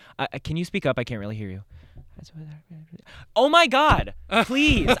maybe. Can you speak up? I can't really hear you. Oh my God!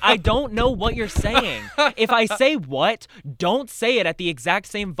 Please, I don't know what you're saying. If I say what, don't say it at the exact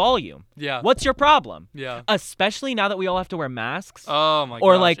same volume. Yeah. What's your problem? Yeah. Especially now that we all have to wear masks. Oh my god.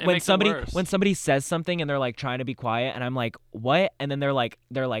 Or like it when makes it worse. somebody says something and they're like trying to be quiet and I'm like, what? And then they're like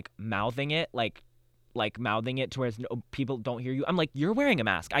mouthing it like mouthing it to where people don't hear you. I'm like, you're wearing a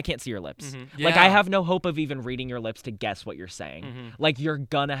mask. I can't see your lips. Mm-hmm. Like I Yeah. have no hope of even reading your lips to guess what you're saying. Mm-hmm. Like you're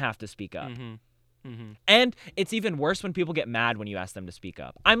gonna have to speak up. Mm-hmm. Mm-hmm. And it's even worse when people get mad when you ask them to speak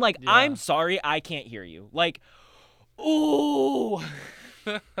up. I'm like, Yeah. I'm sorry, I can't hear you. Like, ooh.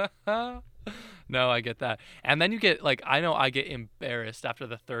 No, I get that. And then you get like, I know I get embarrassed after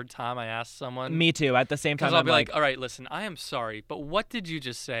the third time I ask someone. Me too. At the same time, Because I'll I'm be like, all right, listen, I am sorry, but what did you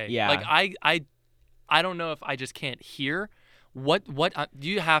just say? Yeah. Like I don't know if I just can't hear. What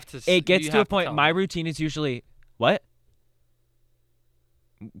you have to. it gets you to a have point. tell My me. routine is usually, what?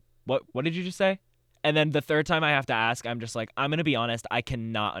 What did you just say? And then the third time I have to ask, I'm just like, I'm gonna be honest. I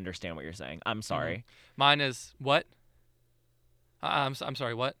cannot understand what you're saying. I'm sorry. Mine is what? I'm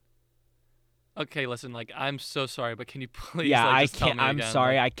sorry. What? Okay, listen. Like, I'm so sorry, but can you please? Yeah, like, I just tell can't. me I'm again?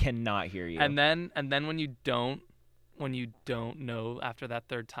 sorry. Like, I cannot hear you. and then when you don't, when you don't know after that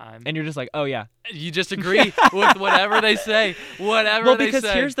third time. And you're just like, oh yeah. You just agree with whatever they say. Whatever Well, they because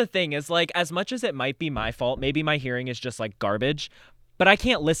say. here's the thing: is like, as much as it might be my fault, maybe my hearing is just like garbage, but I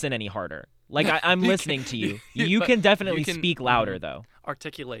can't listen any harder. Like I'm listening to you. You But can definitely you can- speak louder though.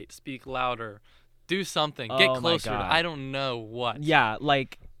 Articulate, speak louder, do something, Oh get my closer. God. I don't know what. Yeah,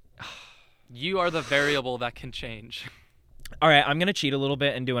 like. You are the variable that can change. All right, I'm gonna cheat a little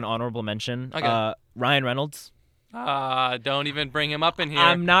bit and do an honorable mention. Okay. Ryan Reynolds. Don't even bring him up in here.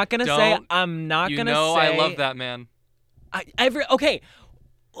 I'm not gonna say. Don't. I'm not You gonna know say. I love that man. Okay.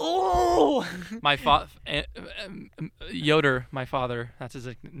 Oh. My Yoder, my father. That's his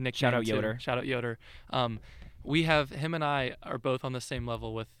nickname. Shout out too. Yoder. Shout out Yoder. We have him and I are both on the same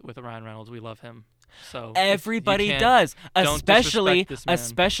level with Ryan Reynolds. We love him. So Everybody you can't- does, don't especially disrespect this man.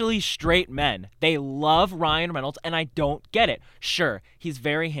 especially straight men. They love Ryan Reynolds, and I don't get it. Sure, he's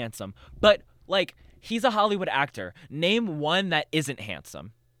very handsome, but like he's a Hollywood actor. Name one that isn't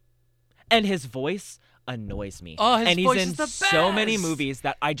handsome. And his voice annoys me. Oh, his and he's voice in is the so many best. movies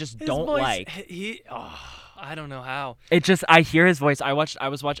that I just His don't voice, like. I don't know how. It just I hear his voice. I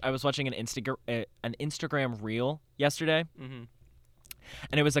was watching an Instagram reel yesterday. Hmm.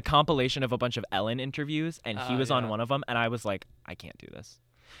 And it was a compilation of a bunch of Ellen interviews, and he was on yeah. one of them, and I was like, I can't do this.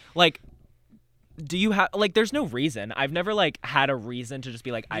 Like, do you have like? There's no reason. I've never like had a reason to just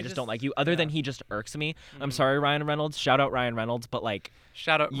be like, I just don't like you, other than he just irks me. I'm sorry, Ryan Reynolds. Shout out Ryan Reynolds, but like,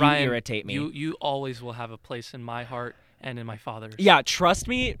 Shout out you Ryan. irritate me. You always will have a place in my heart and in my father's. yeah, trust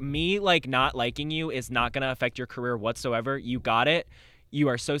me. Me like not liking you is not gonna affect your career whatsoever. You got it. You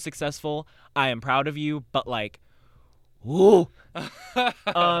are so successful. I am proud of you, but like. Ooh.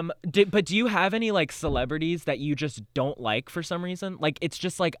 But do you have any like celebrities that you just don't like for some reason? Like it's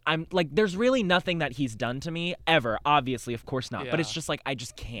just like I'm like there's really nothing that he's done to me ever. Obviously, of course not. But it's Yeah. just like I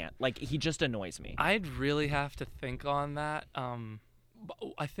just can't. Like he just annoys me. I'd really have to think on that.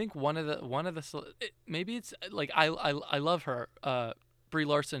 I think one of the maybe it's like I love her. Brie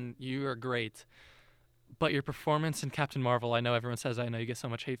Larson, you are great. But your performance in Captain Marvel, I know everyone says I know you get so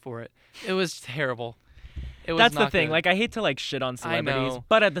much hate for it. It was terrible. It was That's the not thing. good. Like I hate to like shit on celebrities, know.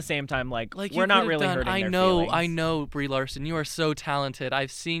 but at the same time, like Like we're you not could've really done, hurting I their know, feelings. I know, Brie Larson. You are so talented.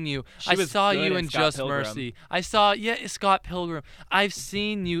 I've seen you. She I was saw good you in in Scott Just Pilgrim. Mercy. I saw Scott Pilgrim. I've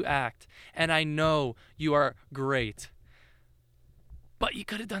seen you act, and I know you are great. But you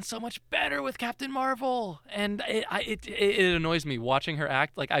could have done so much better with Captain Marvel, and it annoys me watching her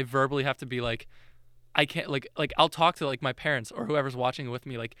act. Like I verbally have to be like, I can't like I'll talk to like my parents or whoever's watching with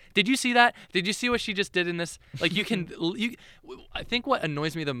me. Like, did you see that? Did you see what she just did in this? Like, you can I think what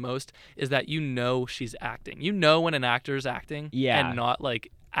annoys me the most is that she's acting. You know when an actor is acting, Yeah. and not like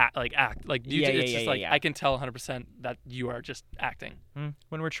act. Like you, Yeah, it's yeah, just yeah, like yeah. I can tell 100% that you are just acting.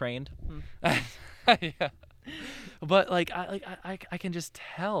 When we're trained. Yeah. But like I can just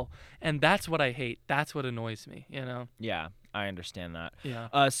tell, and that's what I hate. That's what annoys me. You know. Yeah, I understand that.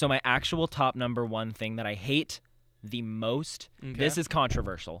 Yeah. So my actual top number one thing that I hate the most. Okay. This is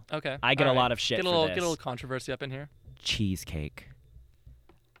controversial. Okay. I get All a right. lot of shit Get a for little this. get a little controversy up in here. Cheesecake.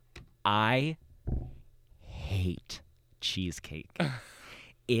 I hate cheesecake.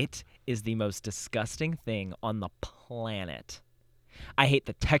 It is the most disgusting thing on the planet. I hate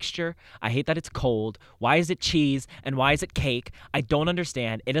the texture. I hate that it's cold. Why is it cheese and why is it cake? I don't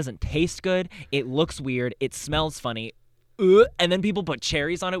understand. It doesn't taste good. It looks weird. It smells funny. And then people put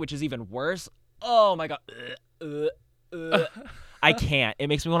cherries on it, which is even worse. Oh my god. I can't. It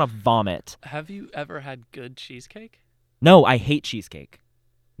makes me want to vomit. Have you ever had good cheesecake? No, I hate cheesecake.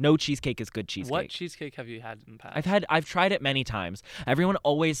 No cheesecake is good cheesecake. What cheesecake have you had in the past? I've tried it many times. Everyone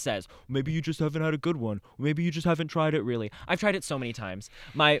always says, maybe you just haven't had a good one. Maybe you just haven't tried it really. I've tried it so many times.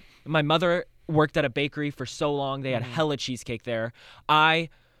 My mother worked at a bakery for so long. They had hella cheesecake there. I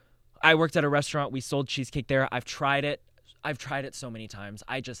worked at a restaurant. We sold cheesecake there. I've tried it. I've tried it so many times.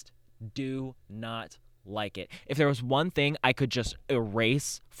 I just do not like it. If there was one thing I could just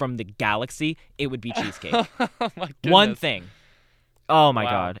erase from the galaxy, it would be cheesecake. Oh my goodness. One thing. Oh my Wow.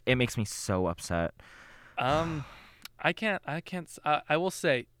 god, it makes me so upset. I can't. I will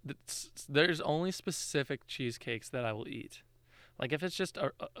say that there's only specific cheesecakes that I will eat. Like if it's just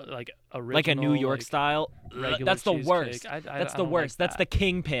like original, Like a New York like, style. regular That's the cheesecake, worst. I That's the don't like worst. That's the that.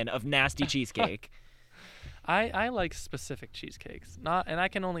 kingpin of nasty cheesecake. I like specific cheesecakes. And I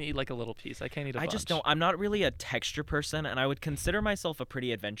can only eat like a little piece. I can't eat a I bunch. just don't. I'm not really a texture person, and I would consider myself a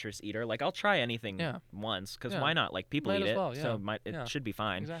pretty adventurous eater. Like I'll try anything Yeah. once, because Yeah. why not? Like people Might eat as it, well, so yeah. it Yeah. should be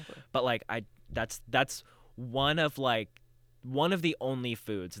fine. Exactly. But like that's one of the only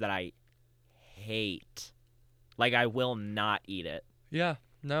foods that I hate. Like I will not eat it. Yeah.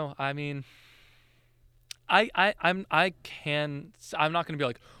 No, I mean, I'm not gonna be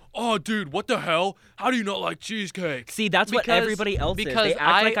like, oh, dude, what the hell? How do you not like cheesecake? See, that's what everybody else is. Because They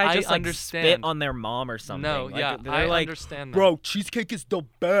act like I just like understand. spit on their mom or something. No, like, yeah, they're I like, understand that. bro, cheesecake is the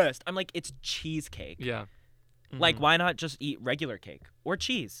best. I'm like, it's cheesecake. Yeah. Like, why not just eat regular cake or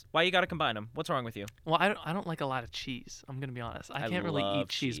cheese? Why you gotta combine them? What's wrong with you? Well, I don't like a lot of cheese. I'm gonna be honest. I can't really love eat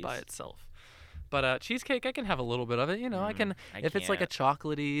cheese by cheese. itself. But cheesecake, I can have a little bit of it. You know, I can I if it's like a can't.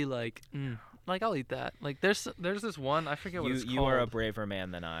 chocolatey, like I'll eat that. Like there's this one, I forget what it's called. You are a braver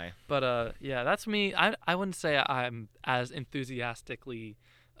man than I. But yeah, that's me. I wouldn't say I'm as enthusiastically.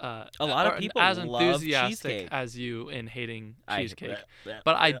 A lot of or people as love enthusiastic cheesecake. as you in hating cheesecake. But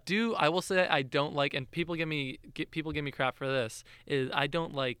But I will say I don't like, and people give me crap for this. Is I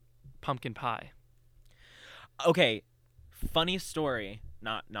don't like pumpkin pie. Okay, funny story.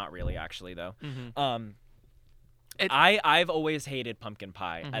 Not really, actually, though. I've always hated pumpkin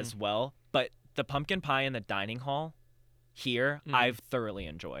pie as well, but the pumpkin pie in the dining hall here, I've thoroughly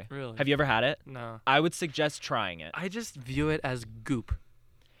enjoy. Really? Have you ever had it? No. I would suggest trying it. I just view it as goop.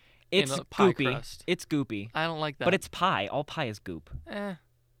 It's a pie goopy. crust. It's goopy. I don't like that. But it's pie. All pie is goop.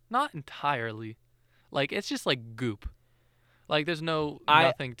 Not entirely. Like it's just like goop. Like there's I-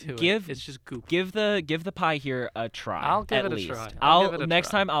 nothing to give- it. It's just goop. Give the pie here a try. I'll give at it a least. try. I'll give it a Next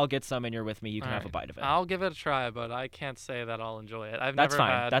try. time I'll get some and you're with me. You can have a Alright. bite of it. I'll give it a try, but I can't say that I'll enjoy it. I've That's never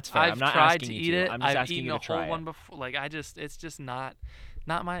fine. had. That's fair. I've I'm not tried asking to you eat to. it. I'm just I've asking eaten you a to try whole one it. before. Like it's just not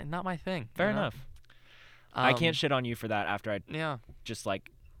my thing. Fair you know? enough. I can't Um, shit on you for that after I Yeah. just like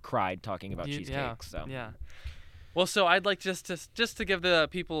cried talking about cheesecake. Yeah. So Yeah. Well, so I'd like just to give the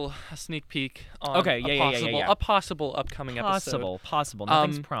people a sneak peek on Okay, a possible upcoming episode. possible.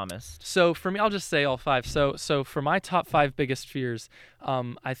 Nothing's Um, promised. So for me, I'll just say all five. So for my top 5 biggest fears,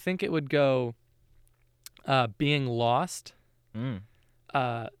 I think it would go being lost. Mm.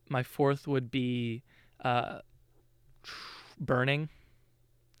 My 4th would be burning.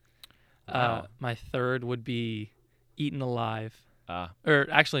 Wow. My 3rd would be eaten alive. Uh, Or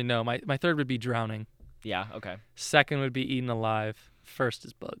actually, no. My 3rd would be drowning. yeah. Okay. 2nd would be eaten alive. 1st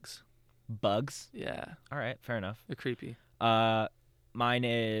is bugs. Bugs. Yeah, All right. Fair enough. they're creepy. Mine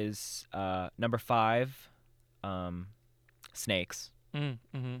is number 5. Snakes.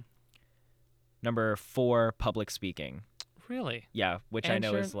 Mm-hmm. Number 4, public speaking. Really? Yeah, which I And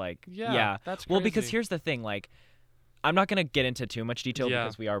know sure- is like Yeah, that's Well, because crazy. here's the thing, like I'm not gonna get into too much detail Yeah.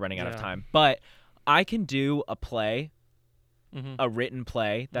 because we are running out of Yeah. time. But I can do a play, Mm-hmm. a written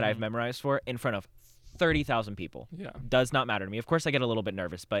play that I've Mhm. memorized for in front of 30,000 people. Yeah. Does not matter to me. Of course, I get a little bit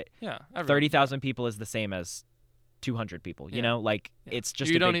nervous, but Yeah. everyone- 30,000 people is the same as 200 people. You Yeah. know, like Yeah. it's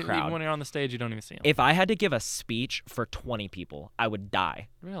just you a don't big even, crowd. even when you're on the stage, you don't even see them. If I had to give a speech for 20 people, I would die.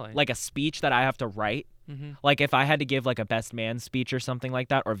 Really? Like a speech that I have to write. Mm-hmm. Like if I had to give like a best man speech or something like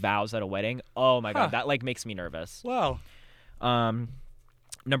that, or vows at a wedding. Oh my Huh. god, that like makes me nervous. Wow.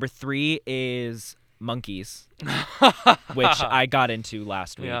 Number 3 is monkeys, which I got into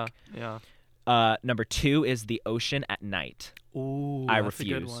last week. Yeah. Yeah. Number 2 is the ocean at night. Ooh, I that's a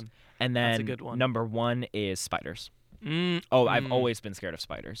good refuse. one. And That's a then good one. number 1 is spiders. Mm, Oh, I've always been scared of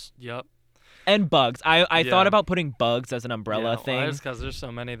spiders. Yep. And bugs. I Yeah. thought about putting bugs as an umbrella yeah, thing. Well, just because there's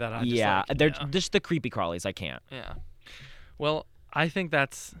so many that I just yeah, like, they're yeah. just the creepy crawlies. I can't. Yeah. Well, I think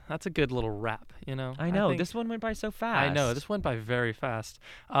that's a good little wrap. You know. I know think- this one went by so fast. I know this went by very fast.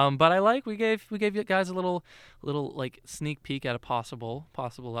 But I like we gave you guys a little like sneak peek at a possible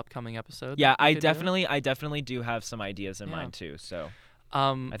upcoming episode. Yeah, that we I could do. definitely do have some ideas in Yeah. mind too. So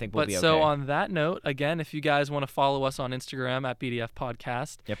I think we'll but be so okay. on that note, again, if you guys want to follow us on Instagram at BDF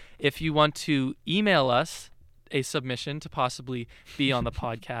Podcast, Yep. if you want to email us a submission to possibly be on the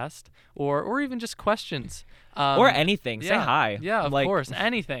podcast, or even just questions, or anything, say yeah, hi. Yeah, of Like, course,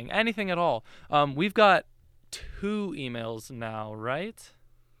 anything at all. We've got 2 emails now, right?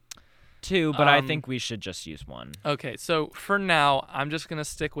 2, but I Um, think we should just use 1. Okay, so for now, I'm just gonna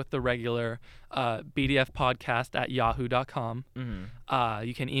stick with the regular bdfpodcast@yahoo.com. Mm-hmm.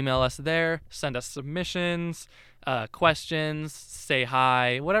 You can email us there, send us submissions, questions, say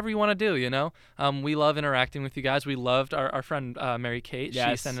hi, whatever you want to do, you know? We love interacting with you guys. We loved our friend Mary Kate. She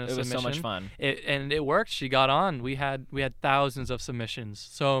Yes, sent in a it was submission. so much fun. And it worked. She got on. We had thousands of submissions,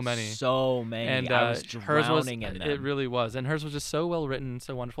 so many. So many. And I was hers was drowning in them. it really was, and hers was just so well written,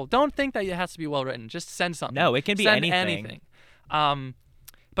 so wonderful. Don't think that it has to be well written. Just send something. No, it can be Send anything.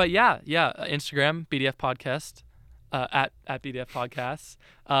 But yeah, Instagram BDF Podcast, at BDF Podcasts.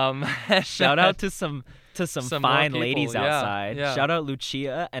 Shout out to some Some more fine people, ladies yeah, outside. yeah. Shout out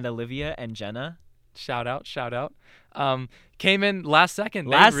Lucia and Olivia and Jenna. Shout out. Came in last second.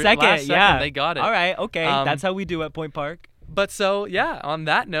 Last second, yeah. They got it. All right, okay. Um, That's how we do at Point Park. But so yeah, on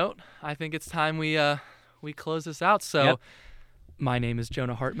that note, I think it's time we we close this out. So, Yep. my name is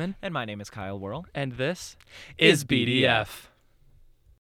Jonah Hartman, And my name is Kyle Worrell. and this Is is BDF.